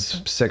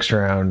Evans, 6th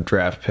round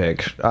draft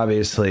pick.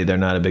 Obviously, they're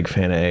not a big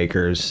fan of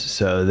Akers,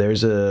 so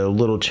there's a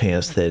little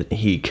chance that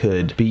he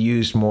could be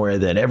used more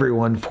than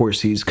everyone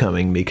foresees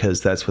coming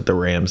because that's what the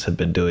Rams have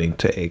been doing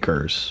to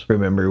Akers.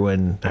 Remember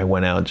when I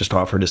went out and just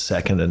offered a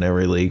second in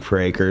every league for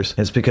Akers?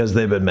 It's because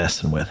they've been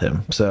messing with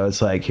him. So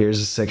it's like, here's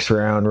a 6th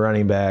round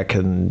running back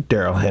and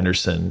Darrell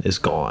Henderson is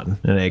gone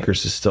and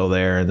Akers is still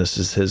there and this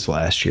is his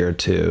last year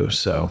too.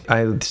 So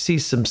I see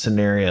some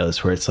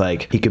scenarios where it's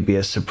like he could be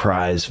a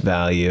surprise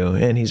value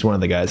and he's one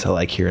of the guys I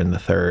like here in the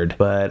 3rd.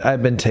 But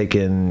I've been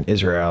taking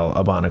Israel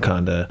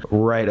Abanaconda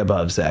right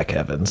above Zach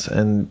Evans.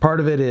 And part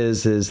of it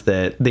is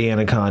that the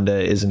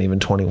Anaconda isn't even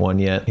 21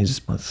 yet.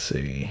 He's, let's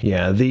see.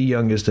 Yeah, the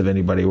youngest of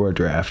anybody we're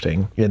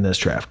drafting in this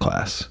draft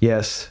class.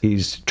 Yes,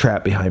 he's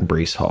trapped behind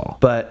Breece Hall.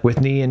 But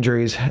with knee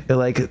injuries,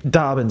 like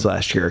Dobbins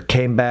last year,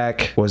 came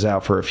back, was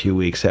out for a few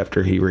weeks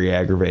after he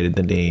re-aggravated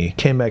the knee,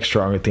 came back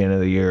strong at the end of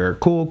the year.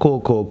 Cool.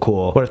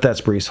 What if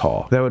that's Breece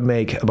Hall? That would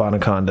make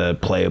Abanaconda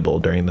playable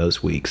during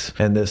those weeks.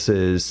 And this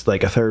is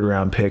like a 3rd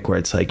round pick where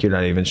it's like you're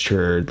not even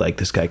sure, like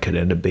this guy could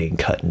end up being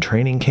cut in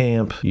training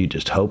camp. You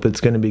just hope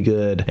it's going to be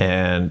good.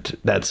 And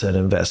that's an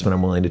investment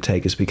I'm willing to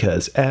take is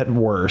because at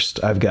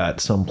worst, I've got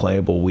some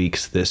playable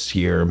weeks this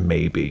year,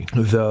 maybe.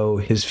 Though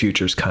his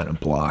future's kind of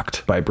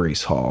blocked by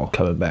Breece Hall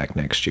coming back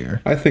next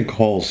year. I think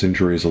Hall's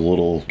injury is a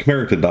little,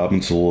 compared to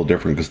Dobbins, a little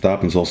different because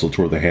Dobbins also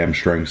tore the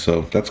hamstring,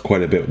 so that's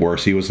quite a bit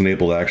worse. He wasn't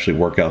able to actually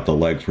work out the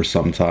leg for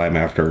some time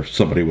after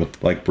somebody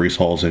with like Breece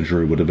Hall's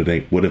injury would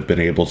have been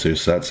able to,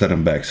 so that set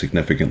him back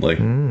significantly.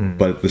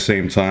 But at the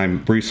same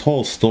time, Breece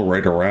Hall's still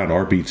right around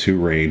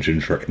RB2 range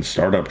in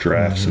startup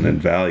drafts and in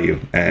value.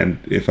 And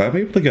if I'm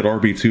able to get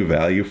RB2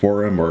 value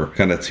for him or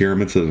kind of tier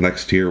him into the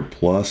next tier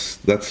plus,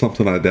 that's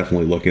something I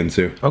definitely look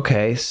into.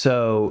 Okay,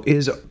 so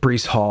is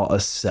Breece Hall a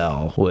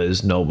sell,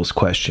 was Noble's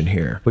question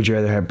here. Would you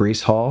rather have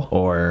Breece Hall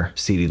or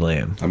CeeDee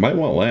Lamb? I might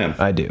want Lamb.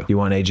 I do. You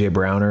want A.J.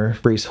 Brown or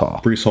Breece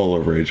Hall? Breece Hall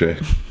over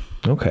AJ.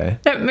 Okay.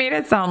 It made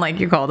it sound like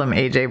you called him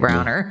AJ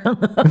Browner.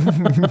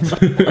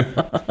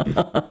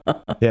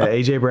 Yeah,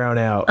 A.J. Brown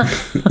out.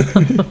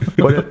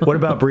 What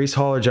about Breece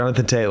Hall or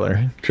Jonathan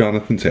Taylor?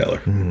 Jonathan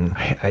Taylor.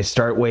 I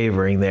start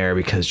wavering there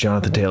because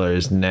Jonathan Taylor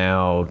is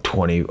now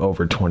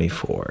over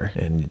 24.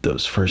 And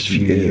those first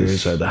few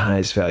years are the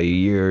highest value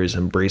years.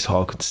 And Breece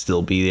Hall could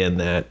still be in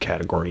that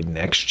category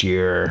next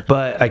year.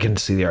 But I can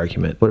see the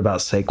argument. What about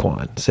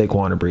Saquon?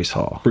 Saquon or Breece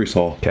Hall? Breece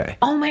Hall. Okay.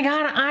 Oh my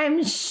God,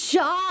 I'm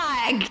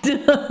shocked.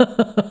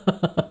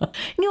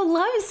 You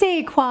love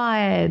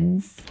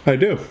Saquons. I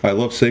do. I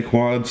love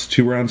Saquon's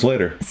 2 rounds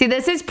later. See,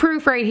 this is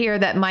proof right here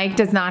that Mike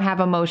does not have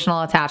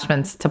emotional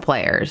attachments to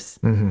players.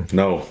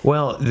 No.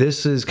 Well,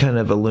 this is kind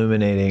of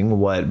illuminating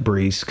what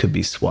Breece could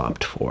be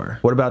swapped for.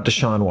 What about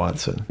Deshaun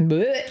Watson?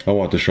 Blech. I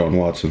want Deshaun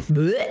Watson.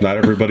 Blech. Not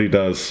everybody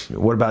does.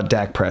 What about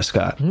Dak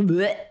Prescott?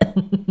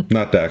 Blech.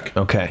 Not Dak.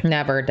 Okay.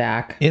 Never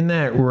Dak. In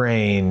that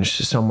range,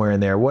 somewhere in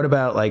there, what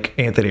about like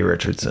Anthony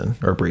Richardson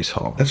or Breece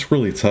Hall? That's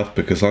really tough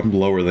because I'm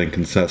lower than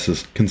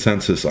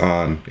consensus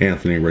on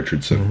Anthony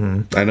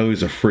Richardson. I know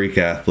he's a freak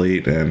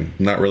athlete and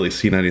not really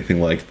seen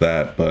anything like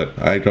that, but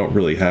I don't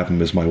really have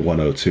him as my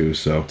 102.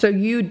 So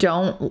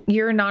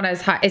You're not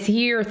as high. Is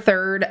he your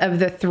third of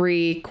the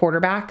 3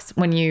 quarterbacks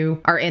when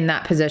you are in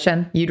that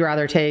position? You'd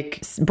rather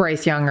take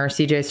Bryce Young or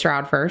CJ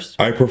Stroud first?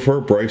 I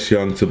prefer Bryce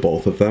Young to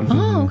both of them.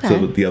 Oh, okay.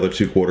 To the other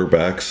 2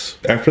 quarterbacks.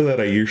 After that,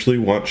 I usually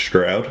want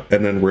Stroud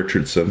and then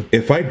Richardson.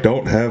 If I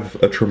don't have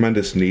a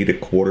tremendous need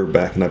at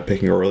quarterback and I'm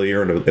picking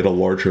earlier in a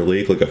larger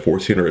league, like a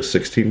 14 or a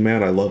 16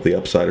 man, I love the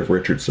upside of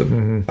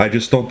Richardson. I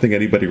just don't think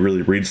anybody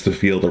really reads the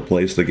field or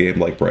plays the game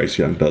like Bryce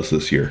Young does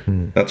this year.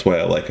 That's why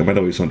I like him. I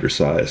know he's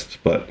undersized,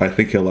 but I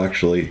think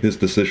his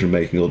decision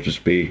making will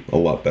just be a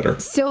lot better.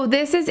 So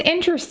this is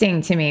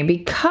interesting to me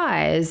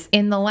because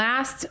in the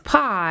last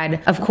pod,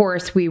 of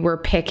course, we were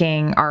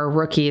picking our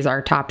rookies,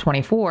 our top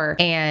 24.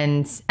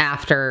 And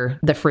after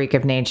the freak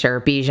of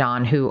nature,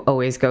 Bijan, who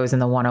always goes in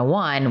the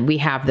 101, we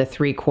have the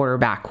 3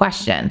 quarterback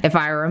question. If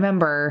I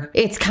remember,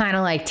 it's kind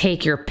of like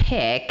take your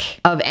pick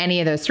of any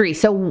of those 3.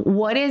 So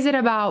what is it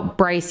about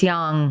Bryce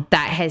Young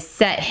that has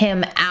set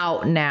him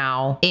out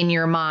now in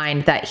your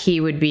mind that he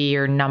would be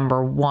your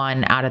number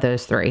 1 out of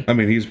those 3? I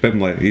mean, he's been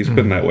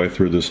that way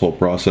through this whole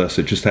process.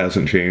 It just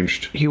hasn't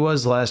changed. He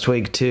was last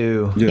week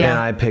too. Yeah. And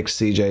I picked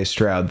CJ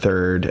Stroud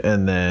 3rd,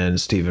 and then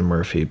Stephen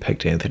Murphy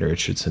picked Anthony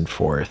Richardson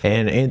 4th.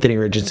 And Anthony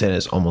Richardson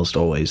is almost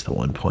always the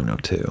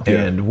 1.02.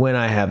 Yeah. And when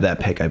I have that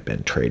pick, I've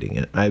been trading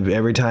it.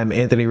 Every time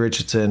Anthony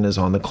Richardson is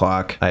on the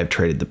clock, I've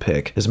traded the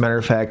pick. As a matter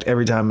of fact,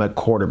 every time a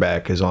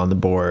quarterback is on the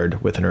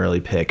board with an early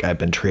pick, I've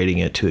been trading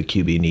it to a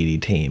QB needy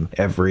team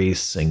every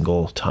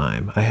single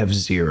time. I have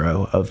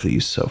 0 of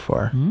these so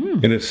far.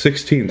 In a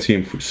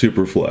 16-team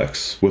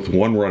Superflex with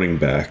 1 running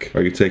back,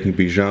 are you taking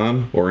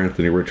Bijan or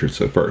Anthony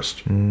Richardson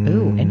first?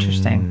 Ooh,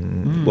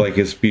 interesting. Like,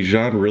 is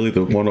Bijan really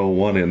the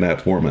 101 in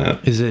that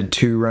format? Is it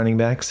 2 running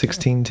back,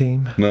 16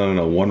 team?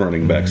 No, 1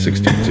 running back,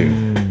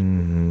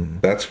 16-team.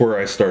 That's where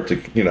I start to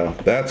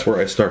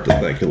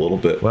think a little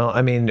bit. Well,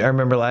 I mean, I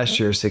remember last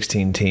year,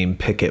 16 team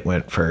Pickett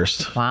went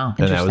first. Wow,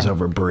 And that was interesting.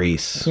 over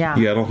Breece. Yeah.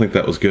 Yeah, I don't think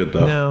that was good,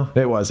 though. No,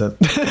 it wasn't.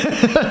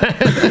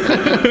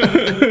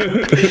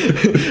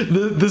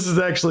 This is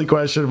actually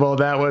questionable.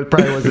 That one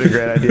probably wasn't a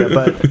great idea,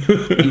 but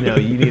you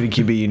need a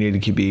QB, you need a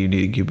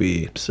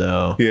QB.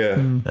 So Yeah.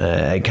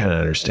 I kind of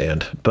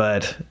understand.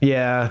 But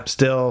yeah,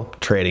 still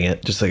trading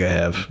it just like I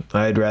have.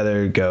 I'd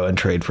rather go and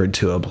trade for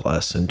Tua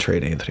Plus and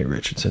trade Anthony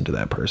Richardson to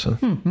that person.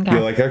 Yeah,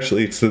 like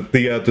actually, it's the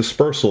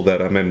dispersal that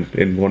I'm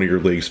in one of your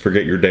leagues.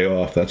 Forget your day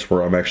off. That's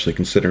where I'm actually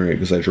considering it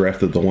because I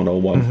drafted the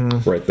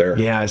 101 right there.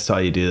 Yeah, I saw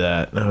you do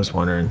that. I was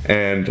wondering.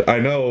 And I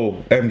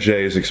know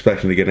MJ is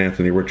expecting to get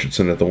Anthony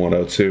Richardson at the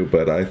 102,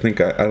 but I think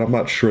I'm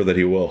not sure that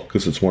he will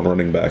because it's 1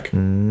 running back.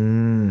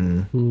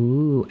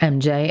 Ooh,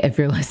 MJ, if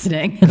you're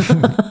listening.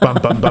 Bum,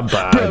 bum, bum, bum.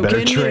 Better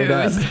Broken trade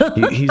news. up.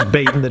 He's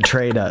baiting the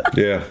trade up.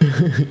 Yeah.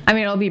 I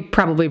mean, it'll be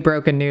probably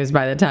broken news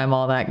by the time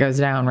all that goes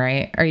down,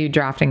 right? Are you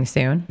drafting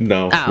soon?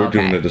 No, Oh, we're okay.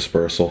 doing a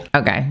dispersal.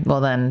 Okay,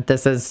 well then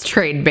this is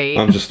trade bait.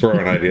 I'm just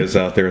throwing ideas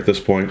out there at this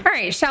point. All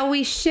right, shall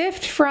we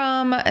shift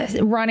from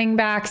running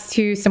backs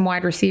to some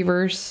wide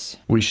receivers?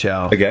 We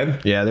shall. Again?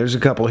 Yeah, there's a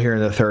couple here in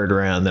the 3rd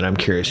round that I'm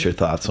curious your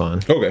thoughts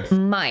on. Okay.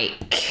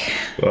 Mike,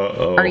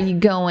 Uh-oh. are you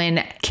going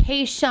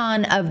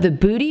Kayshawn of the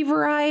booty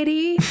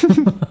variety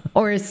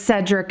or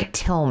Cedric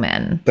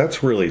Tillman?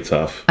 That's really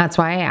tough. That's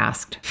why I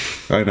asked.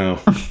 I know.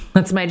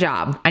 That's my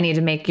job. I need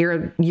to make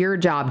your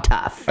job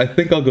tough I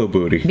think I'll go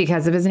booty.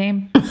 because of his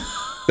name.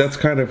 That's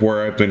kind of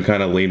where I've been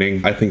kind of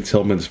leaning. I think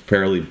Tillman's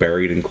fairly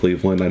buried in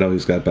Cleveland. I know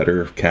he's got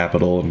better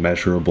capital and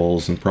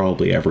measurables and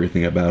probably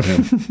everything about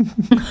him.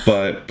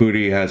 But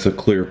Booty has a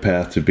clear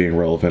path to being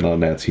relevant on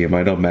that team.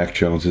 I know Mac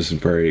Jones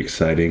isn't very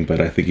exciting, but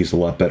I think he's a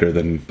lot better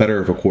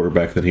of a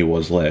quarterback than he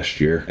was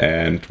last year.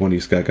 And when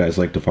he's got guys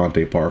like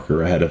Devontae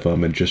Parker ahead of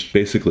him and just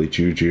basically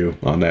Juju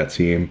on that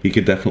team, he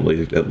could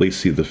definitely at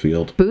least see the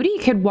field. Booty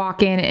could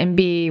walk in and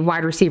be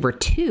wide receiver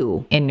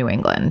 2 in New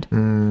England.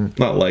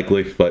 Not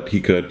likely, but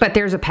he could. But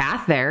there's a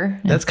path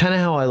there. That's kind of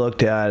how I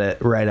looked at it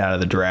right out of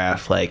the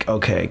draft. Like,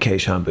 okay,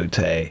 Kayshon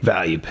Boutte,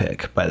 value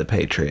pick by the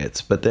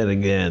Patriots. But then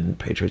again,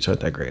 Patriots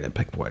aren't that great at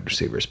picking wide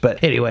receivers.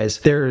 But anyways,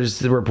 there's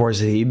the reports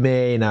that he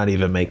may not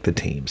even make the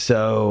team.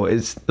 So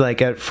it's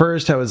like at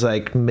first I was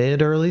like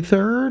early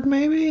third,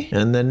 maybe.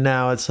 And then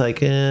now it's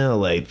like,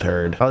 late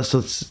third.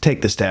 Let's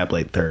take the stab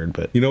late third.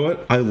 But you know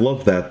what? I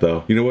love that,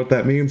 though. You know what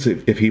that means?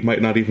 If he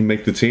might not even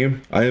make the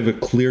team, I have a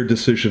clear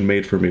decision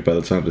made for me by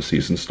the time the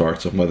season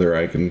starts on whether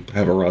I can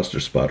have a roster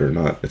spot or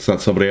not. It's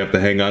not somebody I have to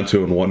hang on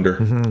to and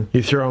wonder.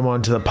 You throw him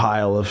onto the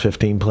pile of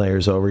 15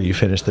 players over, you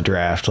finish the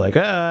draft, like,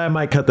 I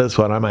might cut this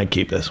one, I might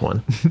keep this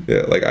one.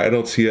 Yeah, like I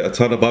don't see a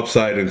ton of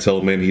upside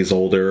until he's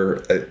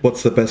older.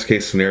 What's the best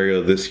case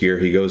scenario this year?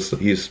 He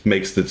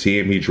makes the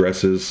team, he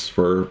dresses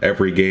for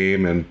every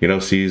game and,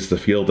 sees the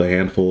field a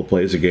handful of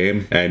plays a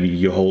game, and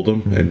you hold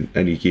him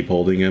and you keep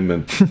holding him,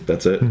 and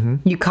that's it.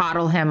 You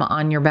coddle him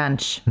on your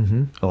bench.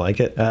 I like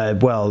it.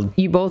 Well,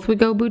 you both would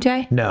go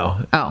Boutte?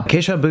 No. Oh.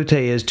 Kayshon Boutte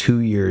is 2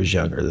 years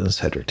younger than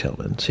Cedric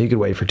Tillman, so you could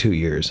wait for 2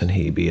 years and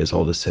he'd be as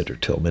old as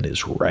Cedric Tillman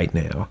is right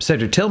now.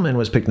 Cedric Tillman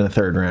was picked in the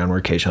 3rd round,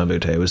 where Kayshon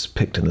Boutte was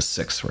picked in the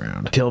 6th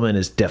round. Tillman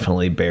is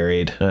definitely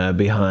buried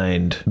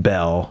behind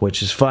Bell,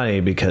 which is funny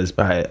because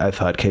I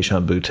thought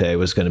Kayshon Boutte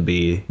was going to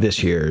be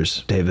this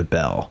year's David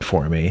Bell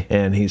for me,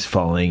 and he's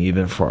falling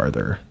even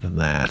farther than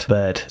that.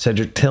 But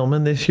Cedric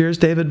Tillman this year's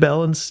David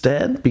Bell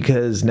instead,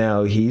 because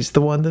now he's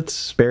the one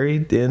that's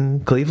buried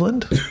in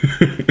Cleveland.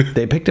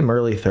 They picked him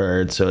early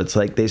 3rd, so it's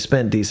like they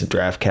spent decent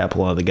draft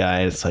capital on the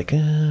guy. It's like,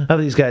 of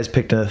these guys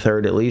picked in the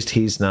 3rd, at least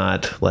he's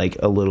not like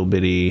a little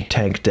bitty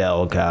Tank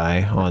Dell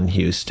guy on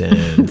Houston.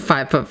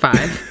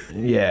 5'5".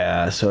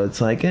 Yeah, so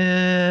it's like,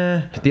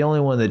 the only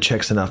one that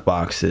checks enough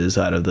boxes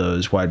out of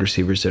those wide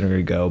receivers that are going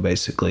to go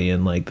basically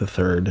in like the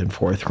 3rd and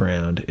 4th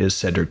round is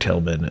Cedric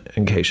Tillman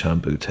and Kayshon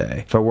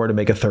Boutte. If I were to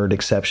make a 3rd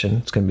exception,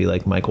 it's going to be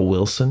like Michael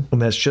Wilson,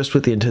 and that's just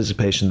with the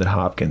anticipation that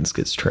Hopkins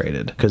gets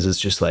traded, because it's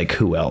just like,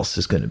 who else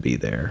is going to be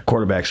there?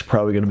 Quarterback's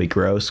probably going to be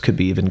gross. Could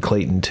be even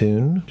Clayton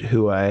Tune,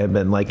 who I have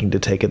been liking to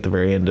take at the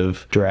very end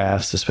of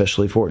drafts,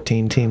 especially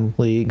 14-team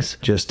leagues,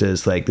 just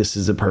as like, this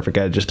is a perfect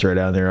guy to just throw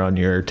down there on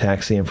your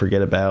taxi and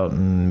forget about,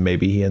 and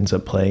maybe he ends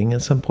up playing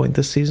at some point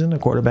this season, a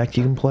quarterback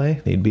you can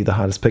play. He'd be the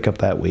hottest pickup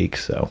that week.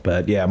 So,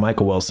 but yeah,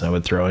 Michael Wilson I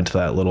would throw into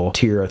that little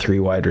tier of 3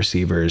 wide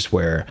receivers,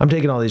 where I'm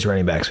taking all these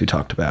running backs we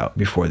talked about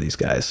before these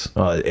guys.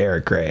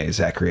 Eric Gray,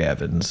 Zachary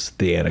Evans,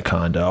 the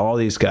Anaconda, all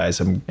these guys.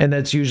 And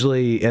that's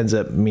usually ends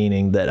up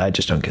meaning that I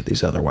just don't get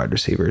these other wide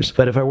receivers.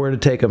 But if I were to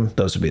take them,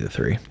 those would be the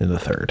 3 in the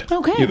 3rd.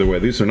 Okay. Either way,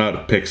 these are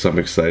not picks I'm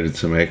excited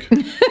to make.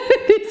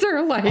 These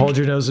are like... Hold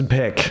your nose and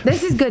pick.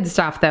 This is good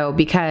stuff, though,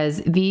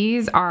 because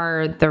these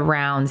are the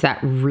rounds that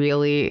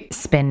really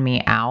spin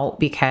me out,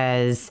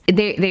 because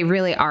they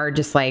really are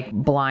just like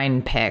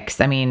blind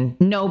picks. I mean,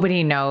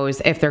 nobody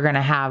knows if they're going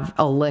to have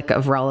a lick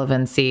of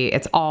relevancy.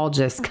 It's all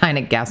just kind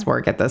of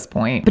guesswork at this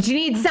point. But you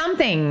need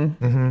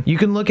something. You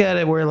can look at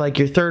it where like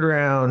your 3rd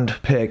round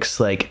picks,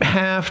 like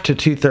half to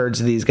 2/3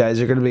 of these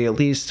guys are going to be at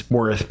least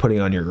worth putting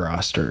on your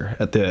roster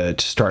to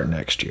start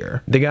next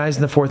year. The guys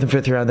in the 4th and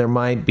 5th round, there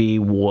might be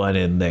one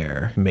in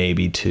there,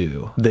 maybe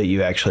 2, that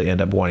you actually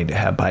end up wanting to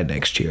have by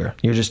next year.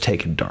 You're just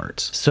taking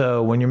darts.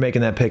 So when you're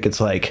making that pick,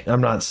 it's like,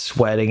 I'm not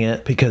sweating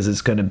it, because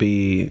it's going to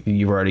be,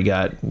 you've already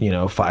got,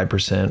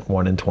 5%,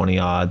 1 in 20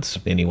 odds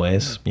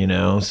anyways,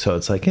 so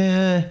it's like,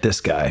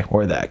 this guy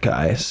or that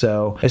guy.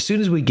 So as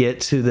soon as we get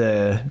to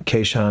the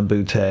Kayshon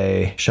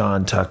Boutte,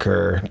 Sean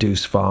Tucker,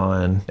 Deuce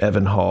Vaughn,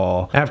 Evan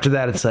Hall, after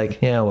that, it's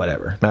like, yeah,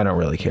 whatever. I don't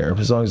really care.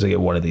 As long as I get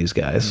one of these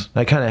guys.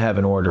 I kind of have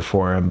an order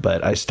for him,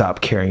 but I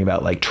stopped caring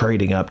about like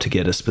trading up to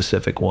get a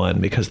specific one,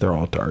 because they're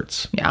all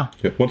darts. Yeah.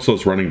 Once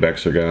those running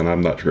backs are gone,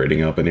 I'm not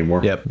trading up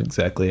anymore. Yep,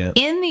 exactly it.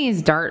 In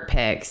these dart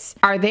picks,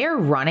 are there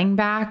running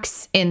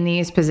backs in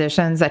these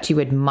positions that you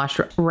would much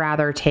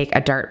rather take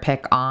a dart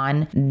pick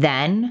on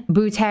than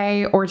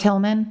Boutte or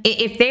Tillman?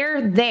 If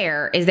they're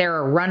there, is there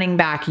a running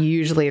back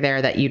usually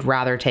there that you'd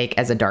rather take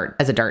as a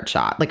dart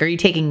shot? Like, are you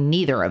taking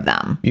neither of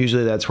them?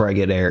 Usually that's where I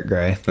get Eric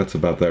Gray. That's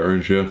about that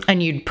range, yeah.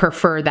 And you'd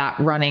prefer that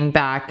running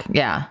back?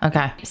 Yeah,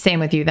 okay. Same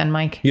with you then,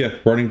 Mike? Yeah,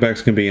 running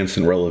backs can be instant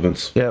decent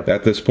relevance. Yep.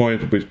 At this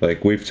point,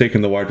 we've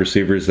taken the wide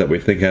receivers that we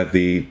think have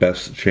the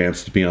best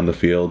chance to be on the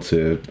field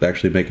to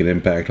actually make an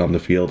impact on the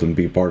field and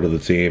be part of the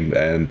team.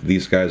 And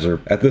these guys are,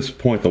 at this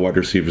point, the wide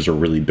receivers are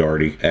really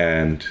darty.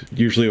 And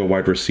usually a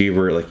wide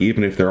receiver, like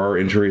even if there are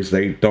injuries,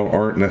 they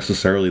aren't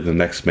necessarily the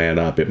next man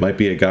up. It might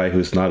be a guy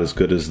who's not as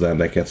good as them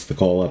that gets the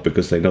call up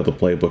because they know the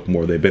playbook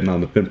more. They've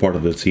been part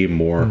of the team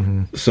more.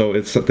 Mm-hmm. So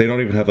they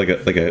don't even have like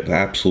an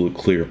absolute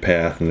clear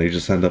path, and they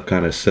just end up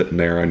kind of sitting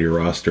there on your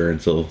roster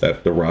until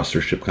the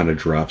roster ship kind of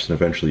drops, and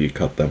eventually you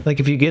cut them. Like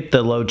if you get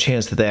the low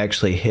chance that they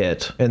actually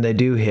hit, and they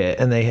do hit,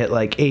 and they hit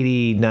like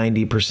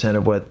 80-90%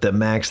 of what the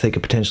max they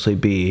could potentially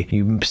be,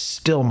 you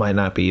still might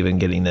not be even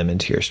getting them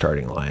into your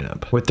starting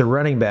lineup. With the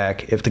running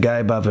back, if the guy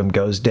above him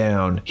goes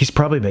down, he's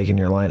probably making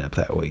your lineup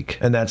that week.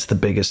 And that's the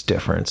biggest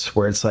difference,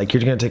 where it's like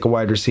you're going to take a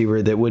wide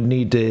receiver that would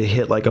need to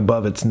hit like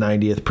above its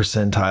 90th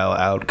percentile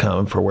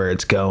outcome for where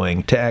it's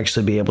going to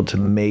actually be able to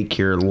make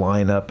your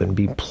lineup and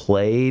be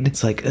played.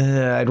 It's like,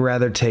 I'd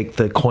rather take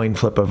the coin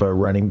flip of a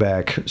running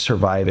back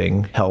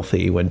surviving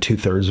healthy when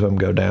 2/3 of them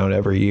go down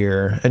every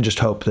year and just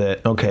hope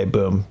that, okay,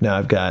 boom, now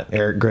I've got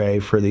Eric Gray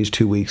for these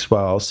 2 weeks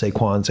while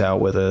Saquon's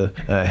out with a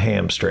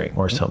hamstring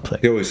or something.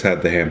 He always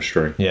had the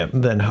hamstring. Yeah.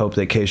 Then hope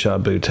that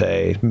Kayshon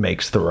Boutte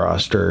makes the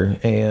roster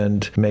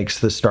and makes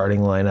the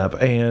starting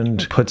lineup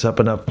and puts up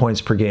enough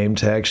points per game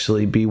to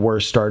actually be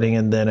worth starting,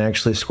 and then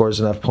actually scores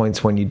enough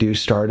points when you do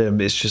start him.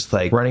 It's just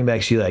like running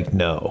backs, you like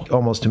know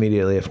almost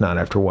immediately, if not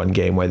after one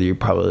game, whether you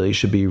probably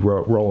should be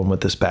rolling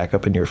with this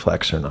backup in your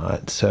flex or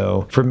not.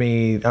 So for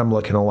me, I'm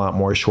looking a lot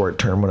more short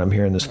term when I'm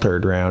here in this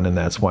third round, and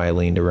that's why I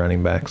lean to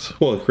running backs.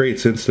 Well, it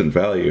creates instant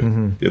value.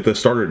 Mm-hmm. If the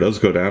starter does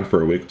go down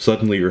for a week,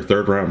 suddenly your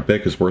third round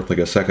pick is worth like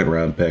a second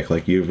round pick.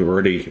 Like you've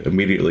already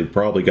immediately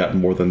probably gotten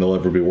more than they'll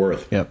ever be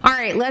worth. Yep. All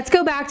right, let's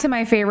go back to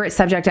my favorite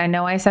subject. I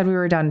know I said we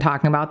were done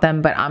talking about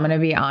them, but I'm going to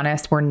be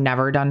honest, we're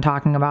never done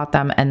talking about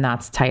them, and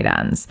that's tight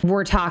ends.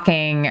 We're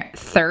talking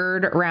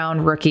third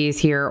round rookies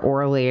here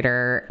or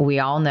later. We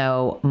all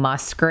know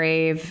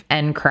Musgrave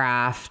and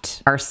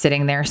Kraft are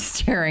sitting there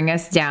staring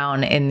us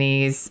down in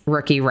these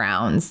rookie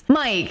rounds.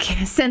 Mike,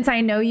 since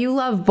I know you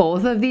love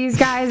both of these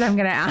guys, I'm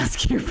going to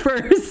ask you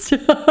first.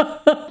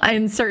 I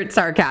insert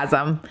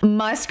sarcasm.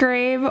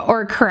 Musgrave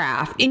or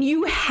Kraft? And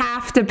you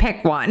have to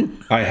pick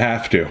one. I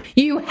have to.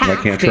 You have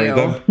I can't to. trade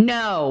them?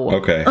 No.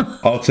 Okay.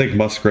 I'll take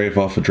Musgrave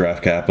off of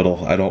draft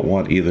capital. I don't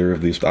want either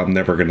of these. I'm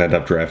never going to end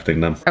up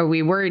drafting them. Are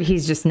we worried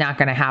he's just not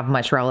going to have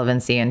much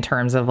relevancy in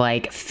terms of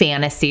like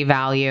fantasy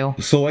value?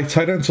 So like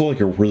tight ends are like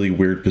a really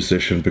weird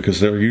position because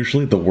they're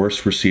usually the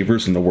worst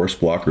receivers and the worst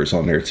blockers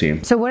on their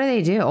team. So what do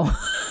they do?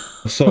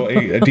 So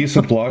a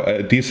decent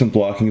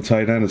blocking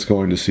tight end is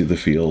going to see the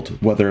field.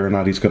 Whether or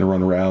not he's going to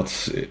run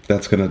routes,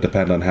 that's going to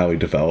depend on how he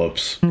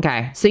develops.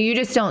 Okay. So you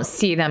just don't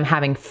see them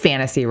having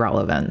fantasy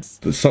relevance.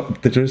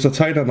 There's a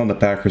tight end on the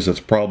Packers that's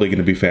probably going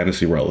to be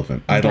fantasy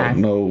relevant. I don't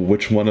know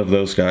which one of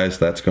those guys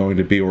that's going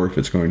to be, or if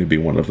it's going to be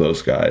one of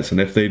those guys. And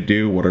if they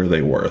do, what are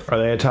they worth? Are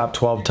they a top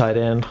 12 tight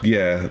end?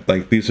 Yeah,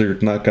 like these are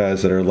not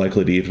guys that are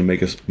likely to even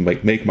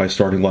make my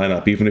starting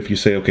lineup. Even if you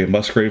say, okay,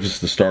 Musgrave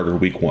is the starter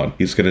week 1,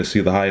 he's going to see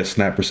the highest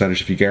snap percentage.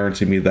 If you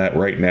guarantee me that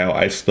right now,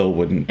 I still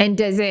wouldn't. And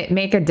does it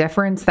make a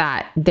difference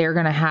that they're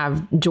going to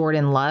have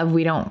Jordan Love?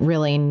 We don't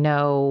really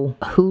know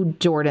who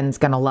Jordan's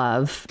going to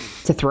love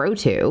to throw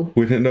to.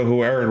 We didn't know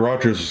who Aaron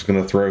Rodgers was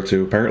going to throw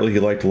to. Apparently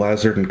he liked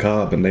Lazard and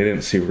Cobb, and they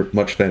didn't see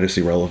much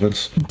fantasy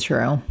relevance.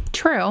 True.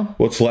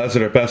 What's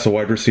Lazard at best? A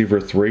wide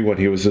receiver 3 when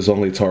he was his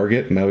only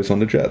target, and now he's on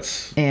the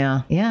Jets.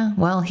 Yeah.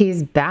 Well,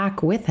 he's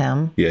back with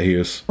him. Yeah, he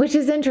is. Which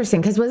is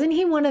interesting, because wasn't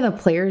he one of the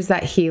players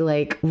that he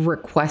like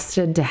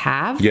requested to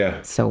have?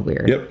 Yeah. So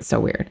weird. Yep. So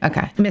weird.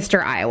 Okay.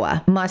 Mr.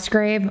 Iowa,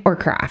 Musgrave or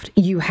Kraft?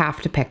 You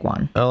have to pick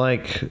one. I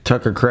like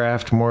Tucker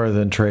Kraft more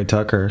than Trey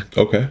Tucker.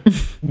 Okay.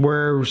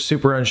 We're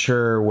super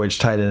unsure which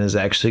tight end is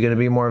actually going to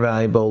be more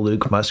valuable.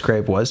 Luke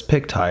Musgrave was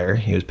picked higher.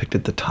 He was picked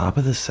at the top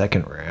of the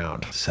second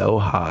round. So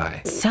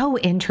high. So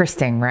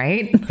interesting,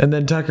 right? And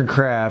then Tucker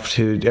Kraft,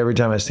 who every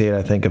time I see it,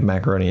 I think of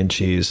macaroni and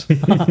cheese,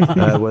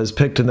 was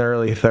picked in the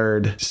early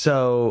third.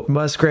 So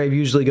Musgrave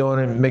usually going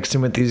and mixed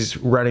in with these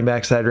running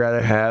backs I'd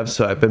rather have.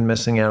 So I've been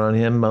missing out on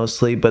him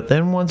mostly. But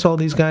then once all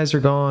these guys are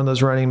gone,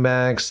 those running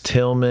backs,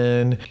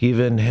 Tillman,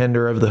 even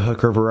Hender of the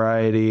hooker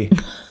variety,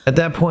 at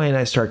that point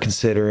I start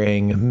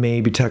considering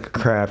maybe Tucker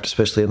Kraft,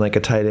 especially in like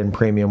a tight end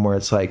premium where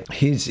it's like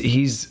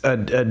he's a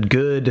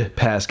good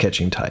pass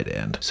catching tight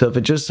end. So if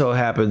it just so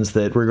happens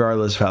that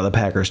regardless of how the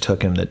Packers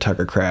took him, that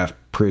Tucker Kraft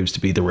proves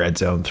to be the red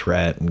zone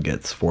threat and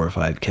gets 4 or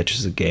 5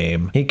 catches a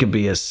game, he could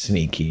be a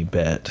sneaky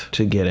bet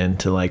to get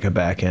into like a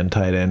back end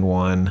tight end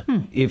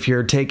one. If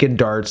you're taking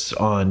darts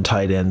on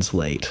tight ends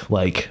late,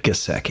 like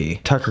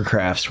Gesicki, Tucker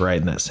Kraft's right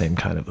in that same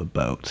kind of a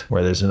boat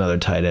where there's another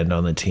tight end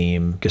on the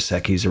team.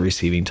 Gesicki's a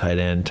receiving tight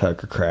end.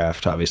 Tucker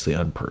Kraft, obviously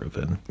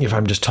unproven. If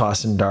I'm just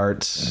tossing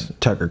darts,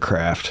 Tucker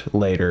Kraft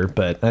later,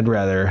 but I'd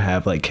rather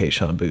have like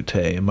Kayshon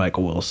Boutte and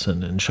Michael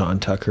Wilson and Sean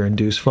Tucker and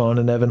Deuce Vaughn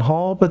and Evan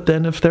Hall. But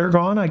then if they're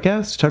gone, I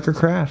guess Tucker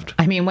Kraft.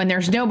 I mean, when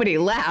there's nobody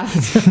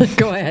left,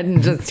 go ahead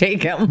and just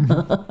take him.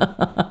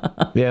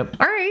 Yep.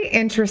 All right.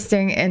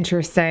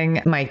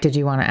 Interesting. Mike, did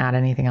you want to add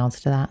anything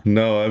else to that?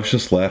 No, I was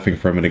just laughing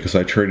for a minute because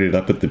I traded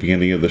up at the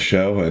beginning of the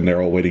show and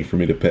they're all waiting for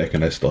me to pick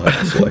and I still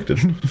haven't selected.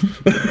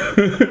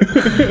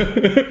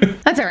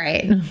 That's all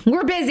right.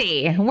 We're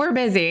busy.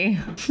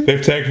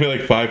 They've tagged me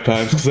like 5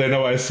 times because they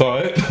know I saw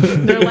it.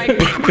 They're like,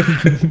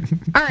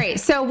 all right.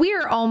 So we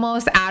are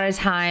almost out of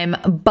time,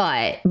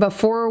 but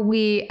before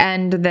we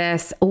end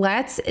this,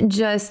 let's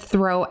just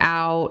throw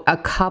out a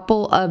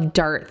couple of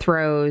dart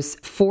throws,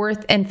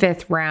 4th and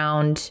 5th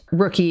round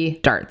rookie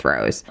dart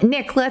throws.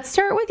 Nick, let's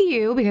start with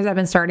you because I've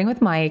been starting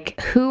with Mike.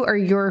 Who are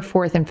your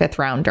 4th and 5th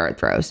round dart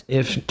throws?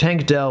 If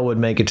Tank Dell would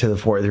make it to the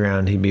 4th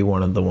round, he'd be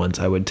one of the ones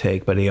I would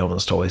take, but he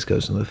almost always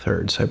goes in the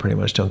 3rd, so I pretty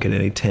much don't get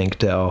any Tank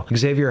Dell.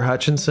 Xavier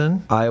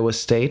Hutchinson, Iowa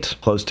State,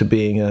 close to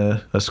being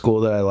a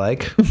school that I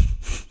like.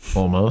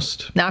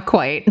 Almost. Not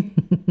quite.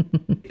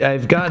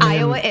 I've gotten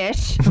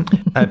Iowa-ish.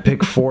 I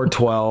picked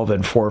 412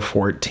 and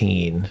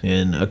 414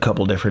 in a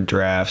couple different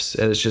drafts.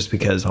 And it's just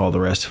because all the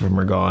rest of them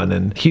are gone.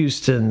 And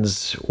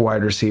Houston's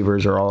wide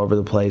receivers are all over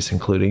the place,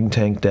 including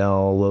Tank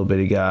Dell, a little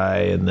bitty guy,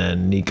 and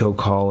then Nico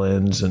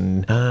Collins.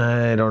 And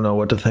I don't know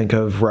what to think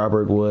of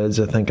Robert Woods.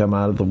 I think I'm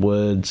out of the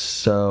woods.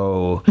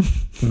 So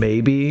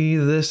maybe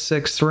this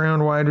 6th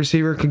round wide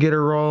receiver could get a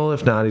role.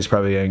 If not, he's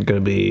probably going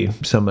to be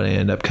somebody I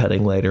end up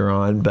cutting later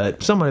on.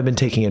 But someone I've been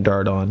taking a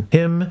dart on.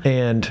 Him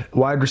and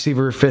wide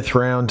receiver 5th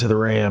round to the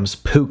Rams,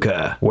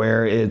 Puka,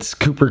 where it's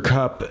Cooper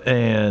Kupp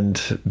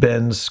and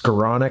Ben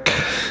Skoranek.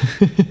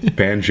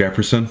 Van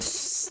Jefferson.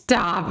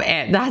 Stop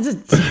it. That's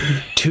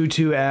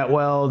Tutu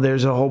Atwell.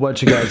 There's a whole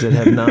bunch of guys that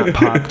have not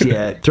popped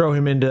yet. Throw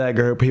him into that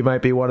group. He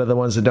might be one of the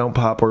ones that don't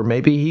pop, or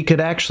maybe he could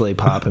actually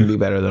pop and be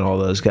better than all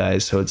those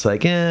guys. So it's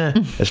like,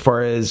 as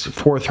far as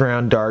 4th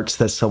round darts,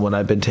 that's someone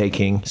I've been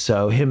taking.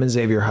 So him and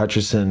Xavier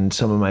Hutchinson,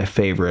 some of my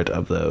favorite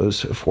of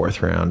those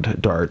 4th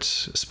round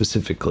darts,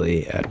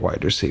 specifically at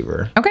wide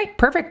receiver. Okay,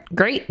 perfect.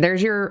 Great.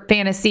 There's your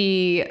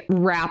fantasy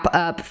wrap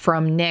up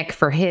from Nick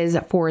for his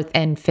 4th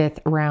and 5th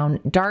round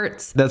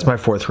darts. That's my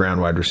 4th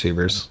round wide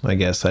receivers. I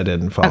guess I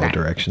didn't follow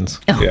directions.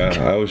 Yeah,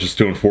 I was just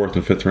doing 4th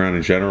and 5th round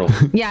in general.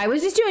 Yeah, I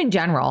was just doing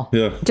general.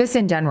 Yeah. Just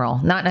in general,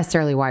 not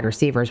necessarily wide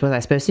receivers. Was I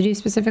supposed to do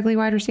specifically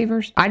wide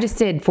receivers? I just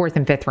did 4th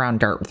and 5th round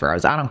dart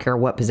throws. I don't care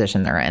what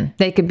position they're in.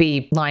 They could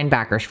be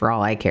linebackers for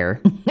all I care.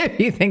 If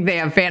you think they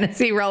have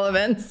fantasy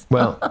relevance.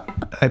 Well,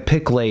 I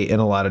pick late in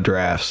a lot of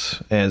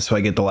drafts, and so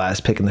I get the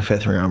last pick in the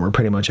 5th round where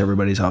pretty much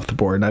everybody's off the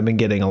board. And I've been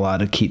getting a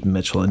lot of Keaton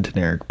Mitchell and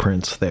Deneric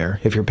Prince there.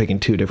 If you're picking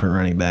 2 different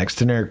running backs,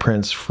 Deneric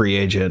Prince, free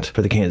agent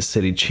for the Kansas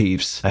City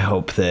Chiefs. I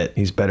hope that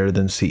he's better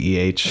than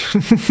CEH.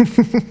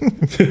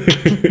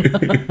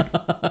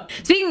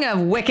 Speaking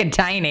of wicked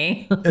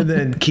tiny. And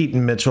then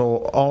Keaton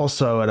Mitchell,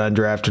 also an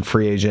undrafted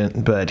free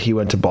agent, but he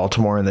went to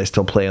Baltimore and they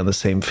still play on the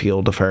same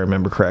field, if I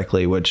remember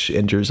correctly, which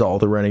injures all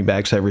the running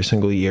backs every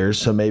single year.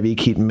 So maybe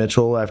Keaton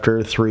Mitchell,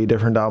 after 3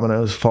 different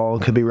dominoes fall,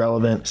 could be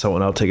relevant.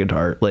 Someone I'll take a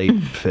dart late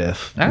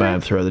 5th. Okay.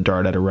 Might throw the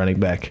dart at a running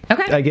back.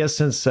 Okay. I guess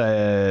since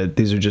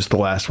these are just the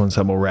last ones,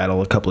 I will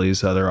rattle a couple of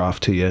these other off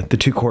to you. The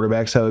 2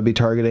 quarterbacks I would be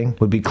targeting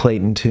would be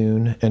Clayton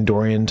Tune and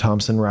Dorian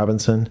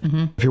Thompson-Robinson.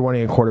 Mm-hmm. If you're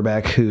wanting a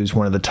quarterback who's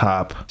one of the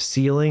top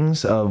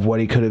ceilings of what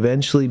he could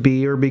eventually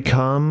be or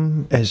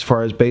become, as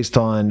far as based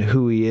on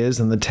who he is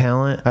and the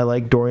talent, I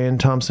like Dorian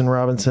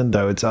Thompson-Robinson,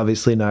 though it's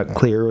obviously not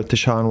clear with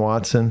Deshaun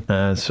Watson.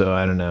 So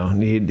I don't know.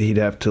 He'd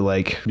have to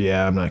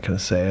I'm not going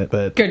to say it,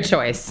 but Good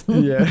choice.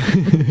 yeah,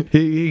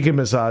 he can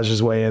massage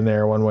his way in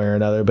there one way or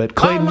another. But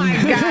Clayton, Oh my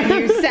God,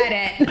 you said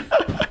it.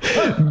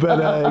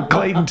 But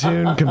Clayton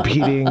Tune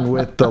competing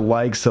with the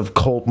likes of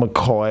Colt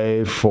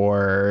McCoy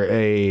for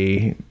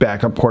a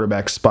backup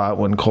quarterback spot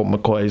when Colt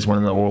McCoy is one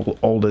of the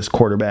oldest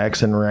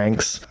quarterbacks in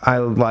ranks. I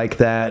like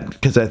that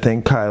because I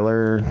think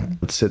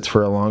Kyler sits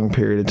for a long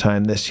period of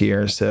time this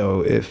year.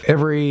 So if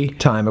every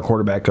time a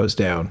quarterback goes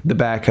down, the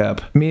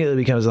backup immediately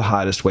becomes the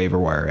hottest waiver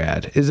wire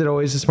ad. Is it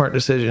always a smart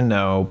decision?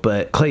 No,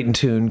 but Clayton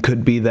Tune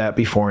could be that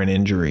before an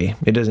injury.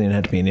 It doesn't even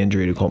have to be an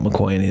injury to Colt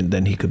McCoy, and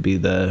then he could be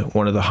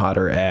one of the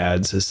hotter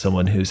ads as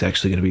someone who's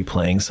actually going to be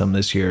playing some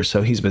this year.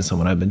 So he's been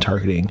someone I've been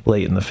targeting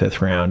late in the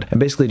 5th round, and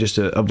basically just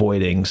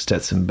avoiding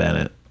Stetson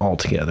Bennett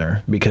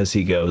altogether because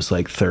he goes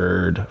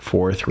 3rd,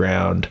 4th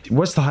round.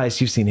 What's the highest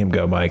you've seen him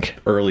go, Mike?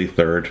 Early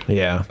 3rd.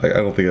 Yeah. I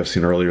don't think I've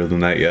seen earlier than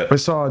that yet. I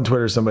saw on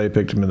Twitter somebody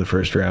picked him in the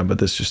 1st round, but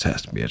this just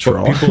has to be a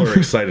troll. But people are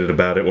excited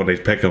about it when they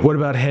pick him. What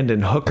about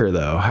Hendon Hooker,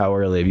 though? How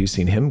early have you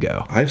seen him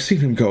go? I've seen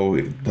him go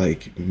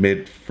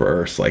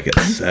mid-first,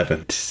 at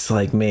 7. It's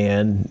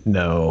man,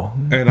 no.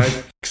 And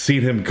I've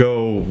seen him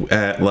go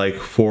at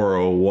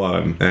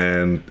 401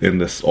 and in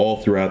this all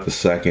throughout the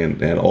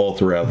 2nd and all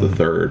throughout the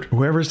 3rd.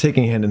 Whoever's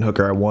taking Hendon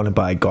Hooker, I want to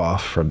buy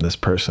Goff from this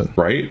person.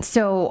 Right?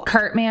 So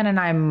Cartman and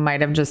I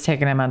might have just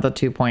taken him at the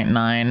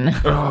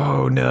 2.9.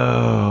 Oh,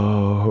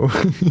 no.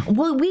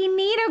 Well, we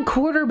need a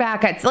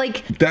quarterback. It's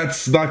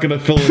That's not going to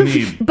fill a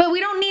need. but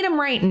we don't need him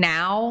right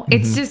now.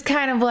 It's just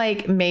kind of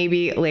like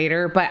maybe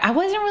later, but I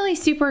wasn't really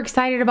super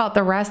excited about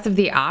the rest of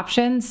the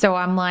options. So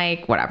I'm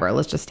like, whatever,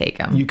 let's just take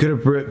him. You could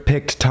have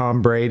picked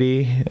Tom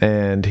Brady,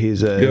 and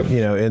he's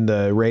in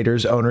the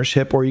Raiders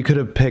ownership, or you could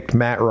have picked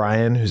Matt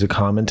Ryan, who's a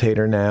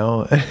commentator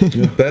now.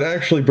 That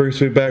actually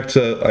brings me back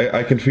to,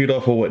 I can feed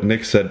off of what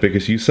Nick said,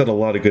 because you said a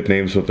lot of good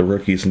names with the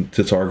rookies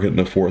to target in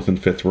the 4th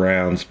and 5th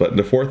rounds, but in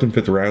the 4th and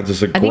 5th rounds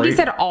is I think he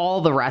said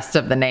all the rest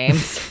of the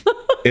names.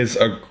 is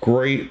a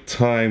great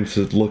time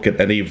to look at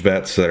any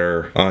vets that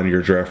are on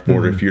your draft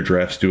board. If your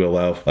drafts do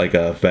allow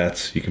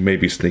vets, you can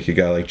maybe sneak a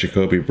guy like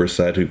Jacoby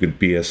Brissett, who could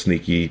be a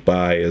sneaky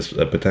buy as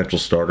a potential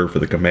starter for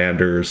the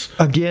Commanders.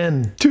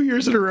 Again, 2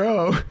 years in a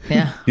row.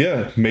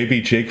 Yeah,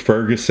 maybe Jake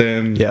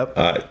Ferguson.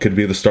 Yep. Could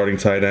be the starting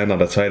tight end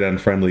on a tight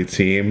end friendly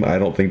team. I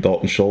don't think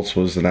Dalton Schultz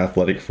was an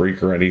athletic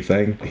freak or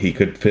anything. He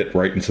could fit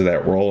right into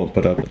that role and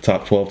put up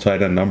top 12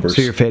 tight end numbers.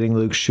 So you're fading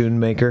Luke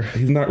Schoonmaker?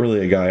 He's not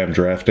really a guy I'm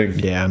drafting.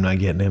 Yeah, I'm not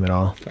getting him at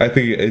all. I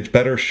think it's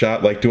better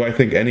shot. Do I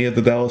think any of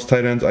the Dallas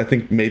tight ends? I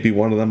think maybe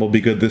one of them will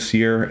be good this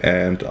year,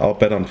 and I'll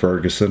bet on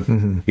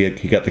Ferguson.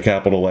 He got the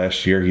capital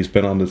last year. He's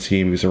been on the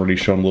team. He's already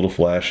shown little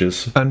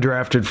flashes.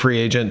 Undrafted free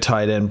agent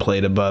tight end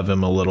played above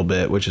him a little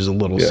bit, which is a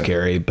little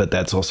scary, but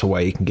that's also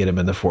why you can get him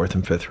in the 4th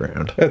and 5th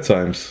round. At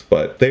times.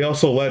 But they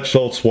also let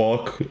Schultz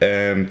walk,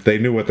 and they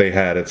knew what they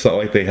had. It's not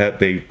like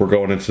they were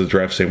going into the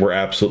draft saying, we're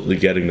absolutely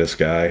getting this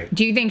guy.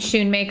 Do you think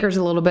Schoonmaker's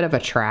a little bit of a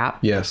trap?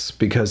 Yes,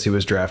 because he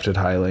was drafted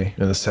highly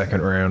in the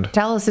 2nd round.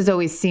 Dallas has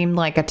always seemed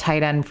like a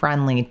tight end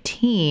friendly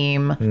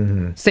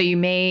team. So you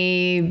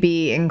may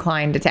be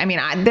inclined to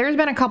there's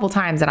been a couple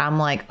times that I'm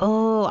like,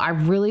 oh, I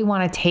really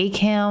want to take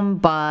him,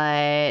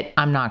 but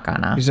I'm not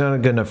gonna. He's not a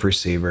good enough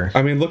receiver.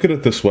 Look at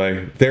it this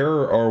way.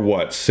 There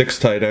are 6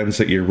 tight ends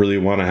that you really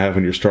want to have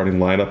in your starting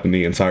lineup in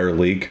the entire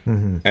league.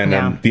 And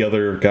then the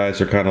other guys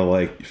are kind of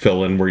like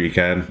fill in where you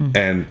can.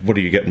 And what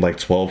are you getting,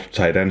 12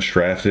 tight ends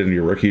drafted in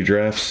your rookie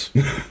drafts?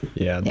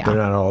 Yeah, they're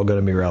not all going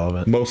to be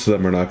relevant. Most of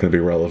them are not going to be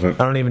relevant.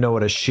 I don't even know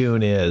what a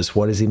Shoon is.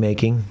 What is he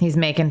making? He's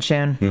making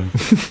Shoon.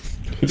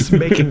 He's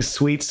making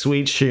sweet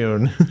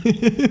Shoon.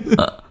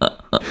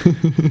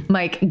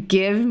 Mike,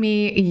 give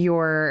me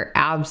your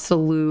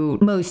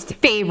absolute most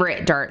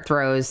favorite dart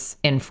throws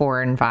in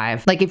 4 and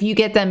 5. If you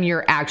get them,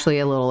 you're actually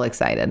a little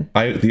excited.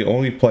 The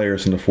only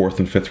players in the 4th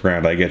and 5th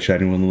round I get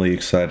genuinely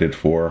excited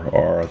for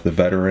are the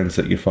veterans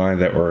that you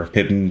find that were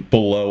hidden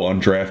below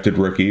undrafted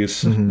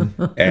rookies,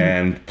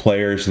 and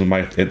players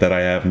that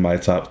I have in my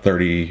top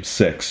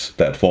 36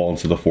 that fall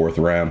into the 4th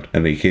round,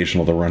 and the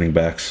occasional the running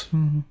backs.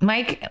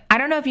 Mike, I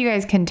don't know if you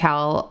guys can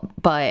tell,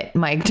 but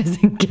Mike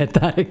doesn't get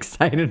that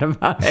excited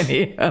about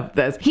any of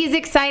this. He's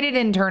excited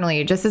internally,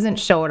 he just doesn't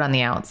show it on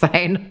the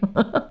outside.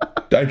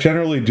 I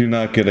generally do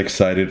not get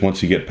excited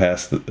once you get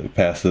past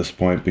this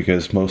point,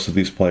 because most of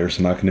these players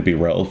are not going to be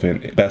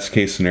relevant. Best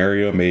case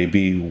scenario,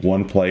 maybe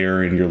one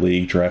player in your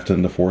league drafted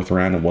in the 4th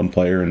round and one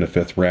player in the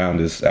 5th round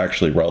is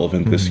actually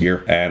relevant this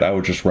year, and I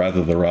would just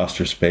rather the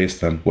roster space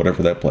than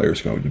whatever that player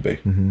is going to be.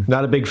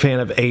 Not a big fan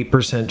of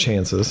 8%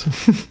 chances.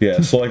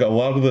 Yeah, so a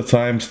lot of the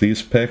times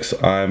these picks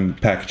I'm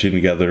packaging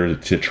together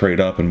to trade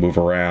up and move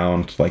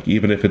around,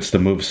 even if it's to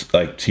move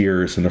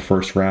tiers in the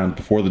 1st round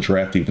before the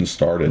draft even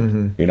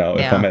started.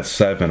 If I'm at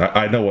 7,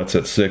 I know what's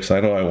at 6. I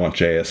know I want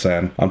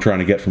JSN. I'm trying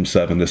to get from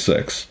 7 to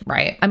 6.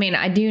 Right.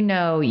 I do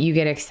know you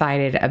get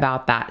excited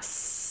about that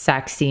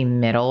sexy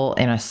middle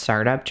in a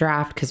startup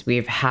draft, because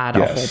we've had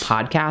a whole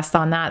podcast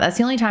on that. That's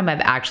the only time I've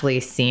actually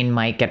seen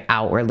Mike get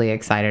outwardly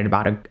excited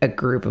about a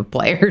group of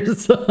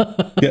players.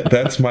 Yeah,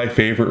 that's my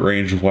favorite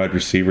range of wide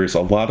receivers.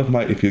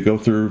 If you go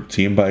through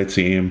team by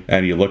team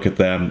and you look at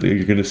them,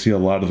 you're going to see a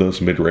lot of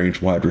those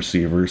mid-range wide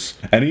receivers.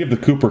 Any of the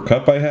Cooper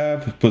Kupp I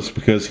have was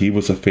because he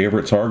was a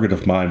favorite target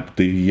of mine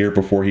the year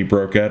before he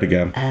broke out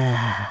again.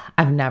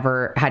 I've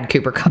never had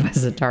Cooper Kupp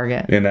as a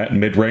target. In that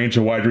mid-range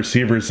of wide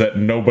receivers that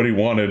nobody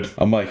wanted,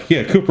 I'm like,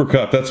 yeah, Cooper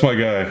Kupp, that's my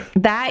guy.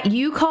 That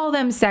you call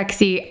them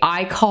sexy,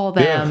 I call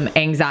them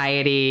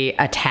anxiety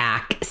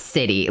attack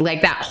city.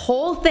 That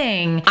whole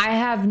thing, I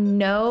have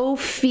no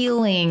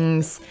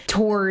feelings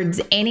towards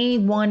any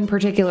one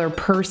particular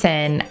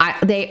person.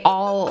 They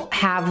all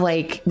have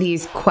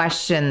these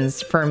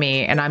questions for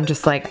me, and I'm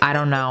just I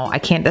don't know. I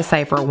can't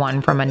decipher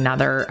one from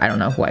another. I don't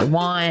know who I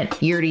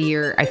want. Year to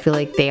year, I feel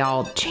like they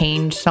all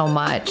change so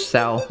much.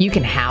 So you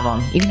can have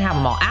them. You can have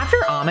them all. After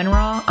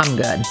Amon-Ra, I'm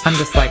good. I'm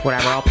just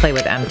whatever. I'll play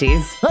with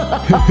empties. Can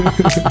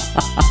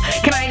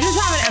I just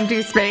have an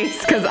empty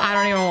space? Because I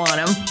don't even want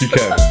them. You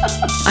can.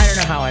 I don't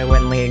know how I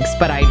win leagues,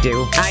 but I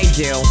do.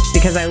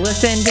 Because I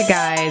listen to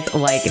guys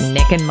like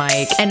Nick and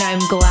Mike, and I'm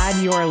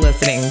glad you're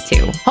listening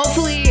too.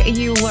 Hopefully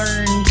you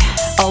learned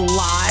a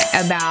lot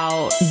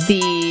about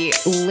the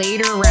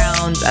later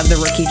rounds of the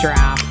rookie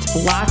draft.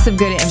 Lots of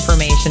good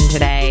information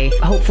today.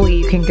 Hopefully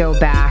you can go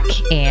back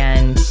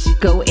and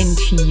go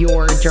into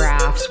your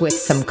drafts with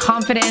some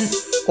confidence,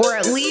 or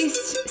at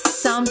least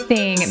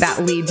something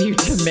that leads you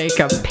to make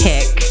a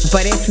pick.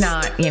 But if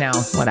not,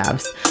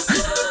 whatevs.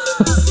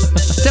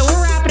 So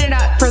we're wrapping it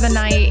up for the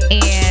night,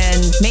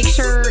 and make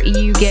sure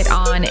you get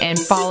on and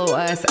follow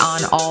us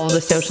on all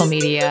the social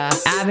media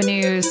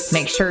avenues.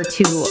 Make sure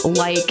to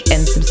like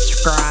and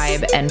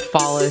subscribe and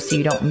follow so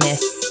you don't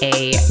miss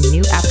a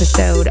new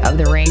episode of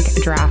the Rank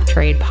Draft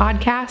Trade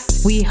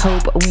podcast. We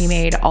hope we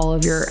made all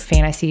of your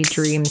fantasy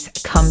dreams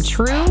come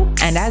true.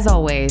 And as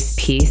always,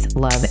 peace,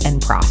 love,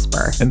 and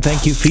prosper. And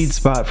thank you,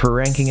 FeedSpot, for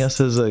ranking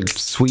us as a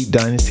sweet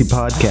Dynasty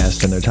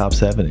podcast in their top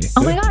 70.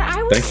 Oh my God,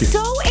 I was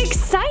so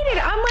excited.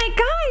 I'm like,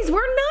 guys,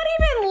 we're not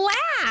even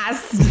last.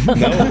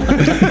 No,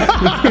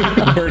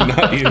 we're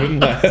not even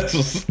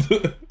last.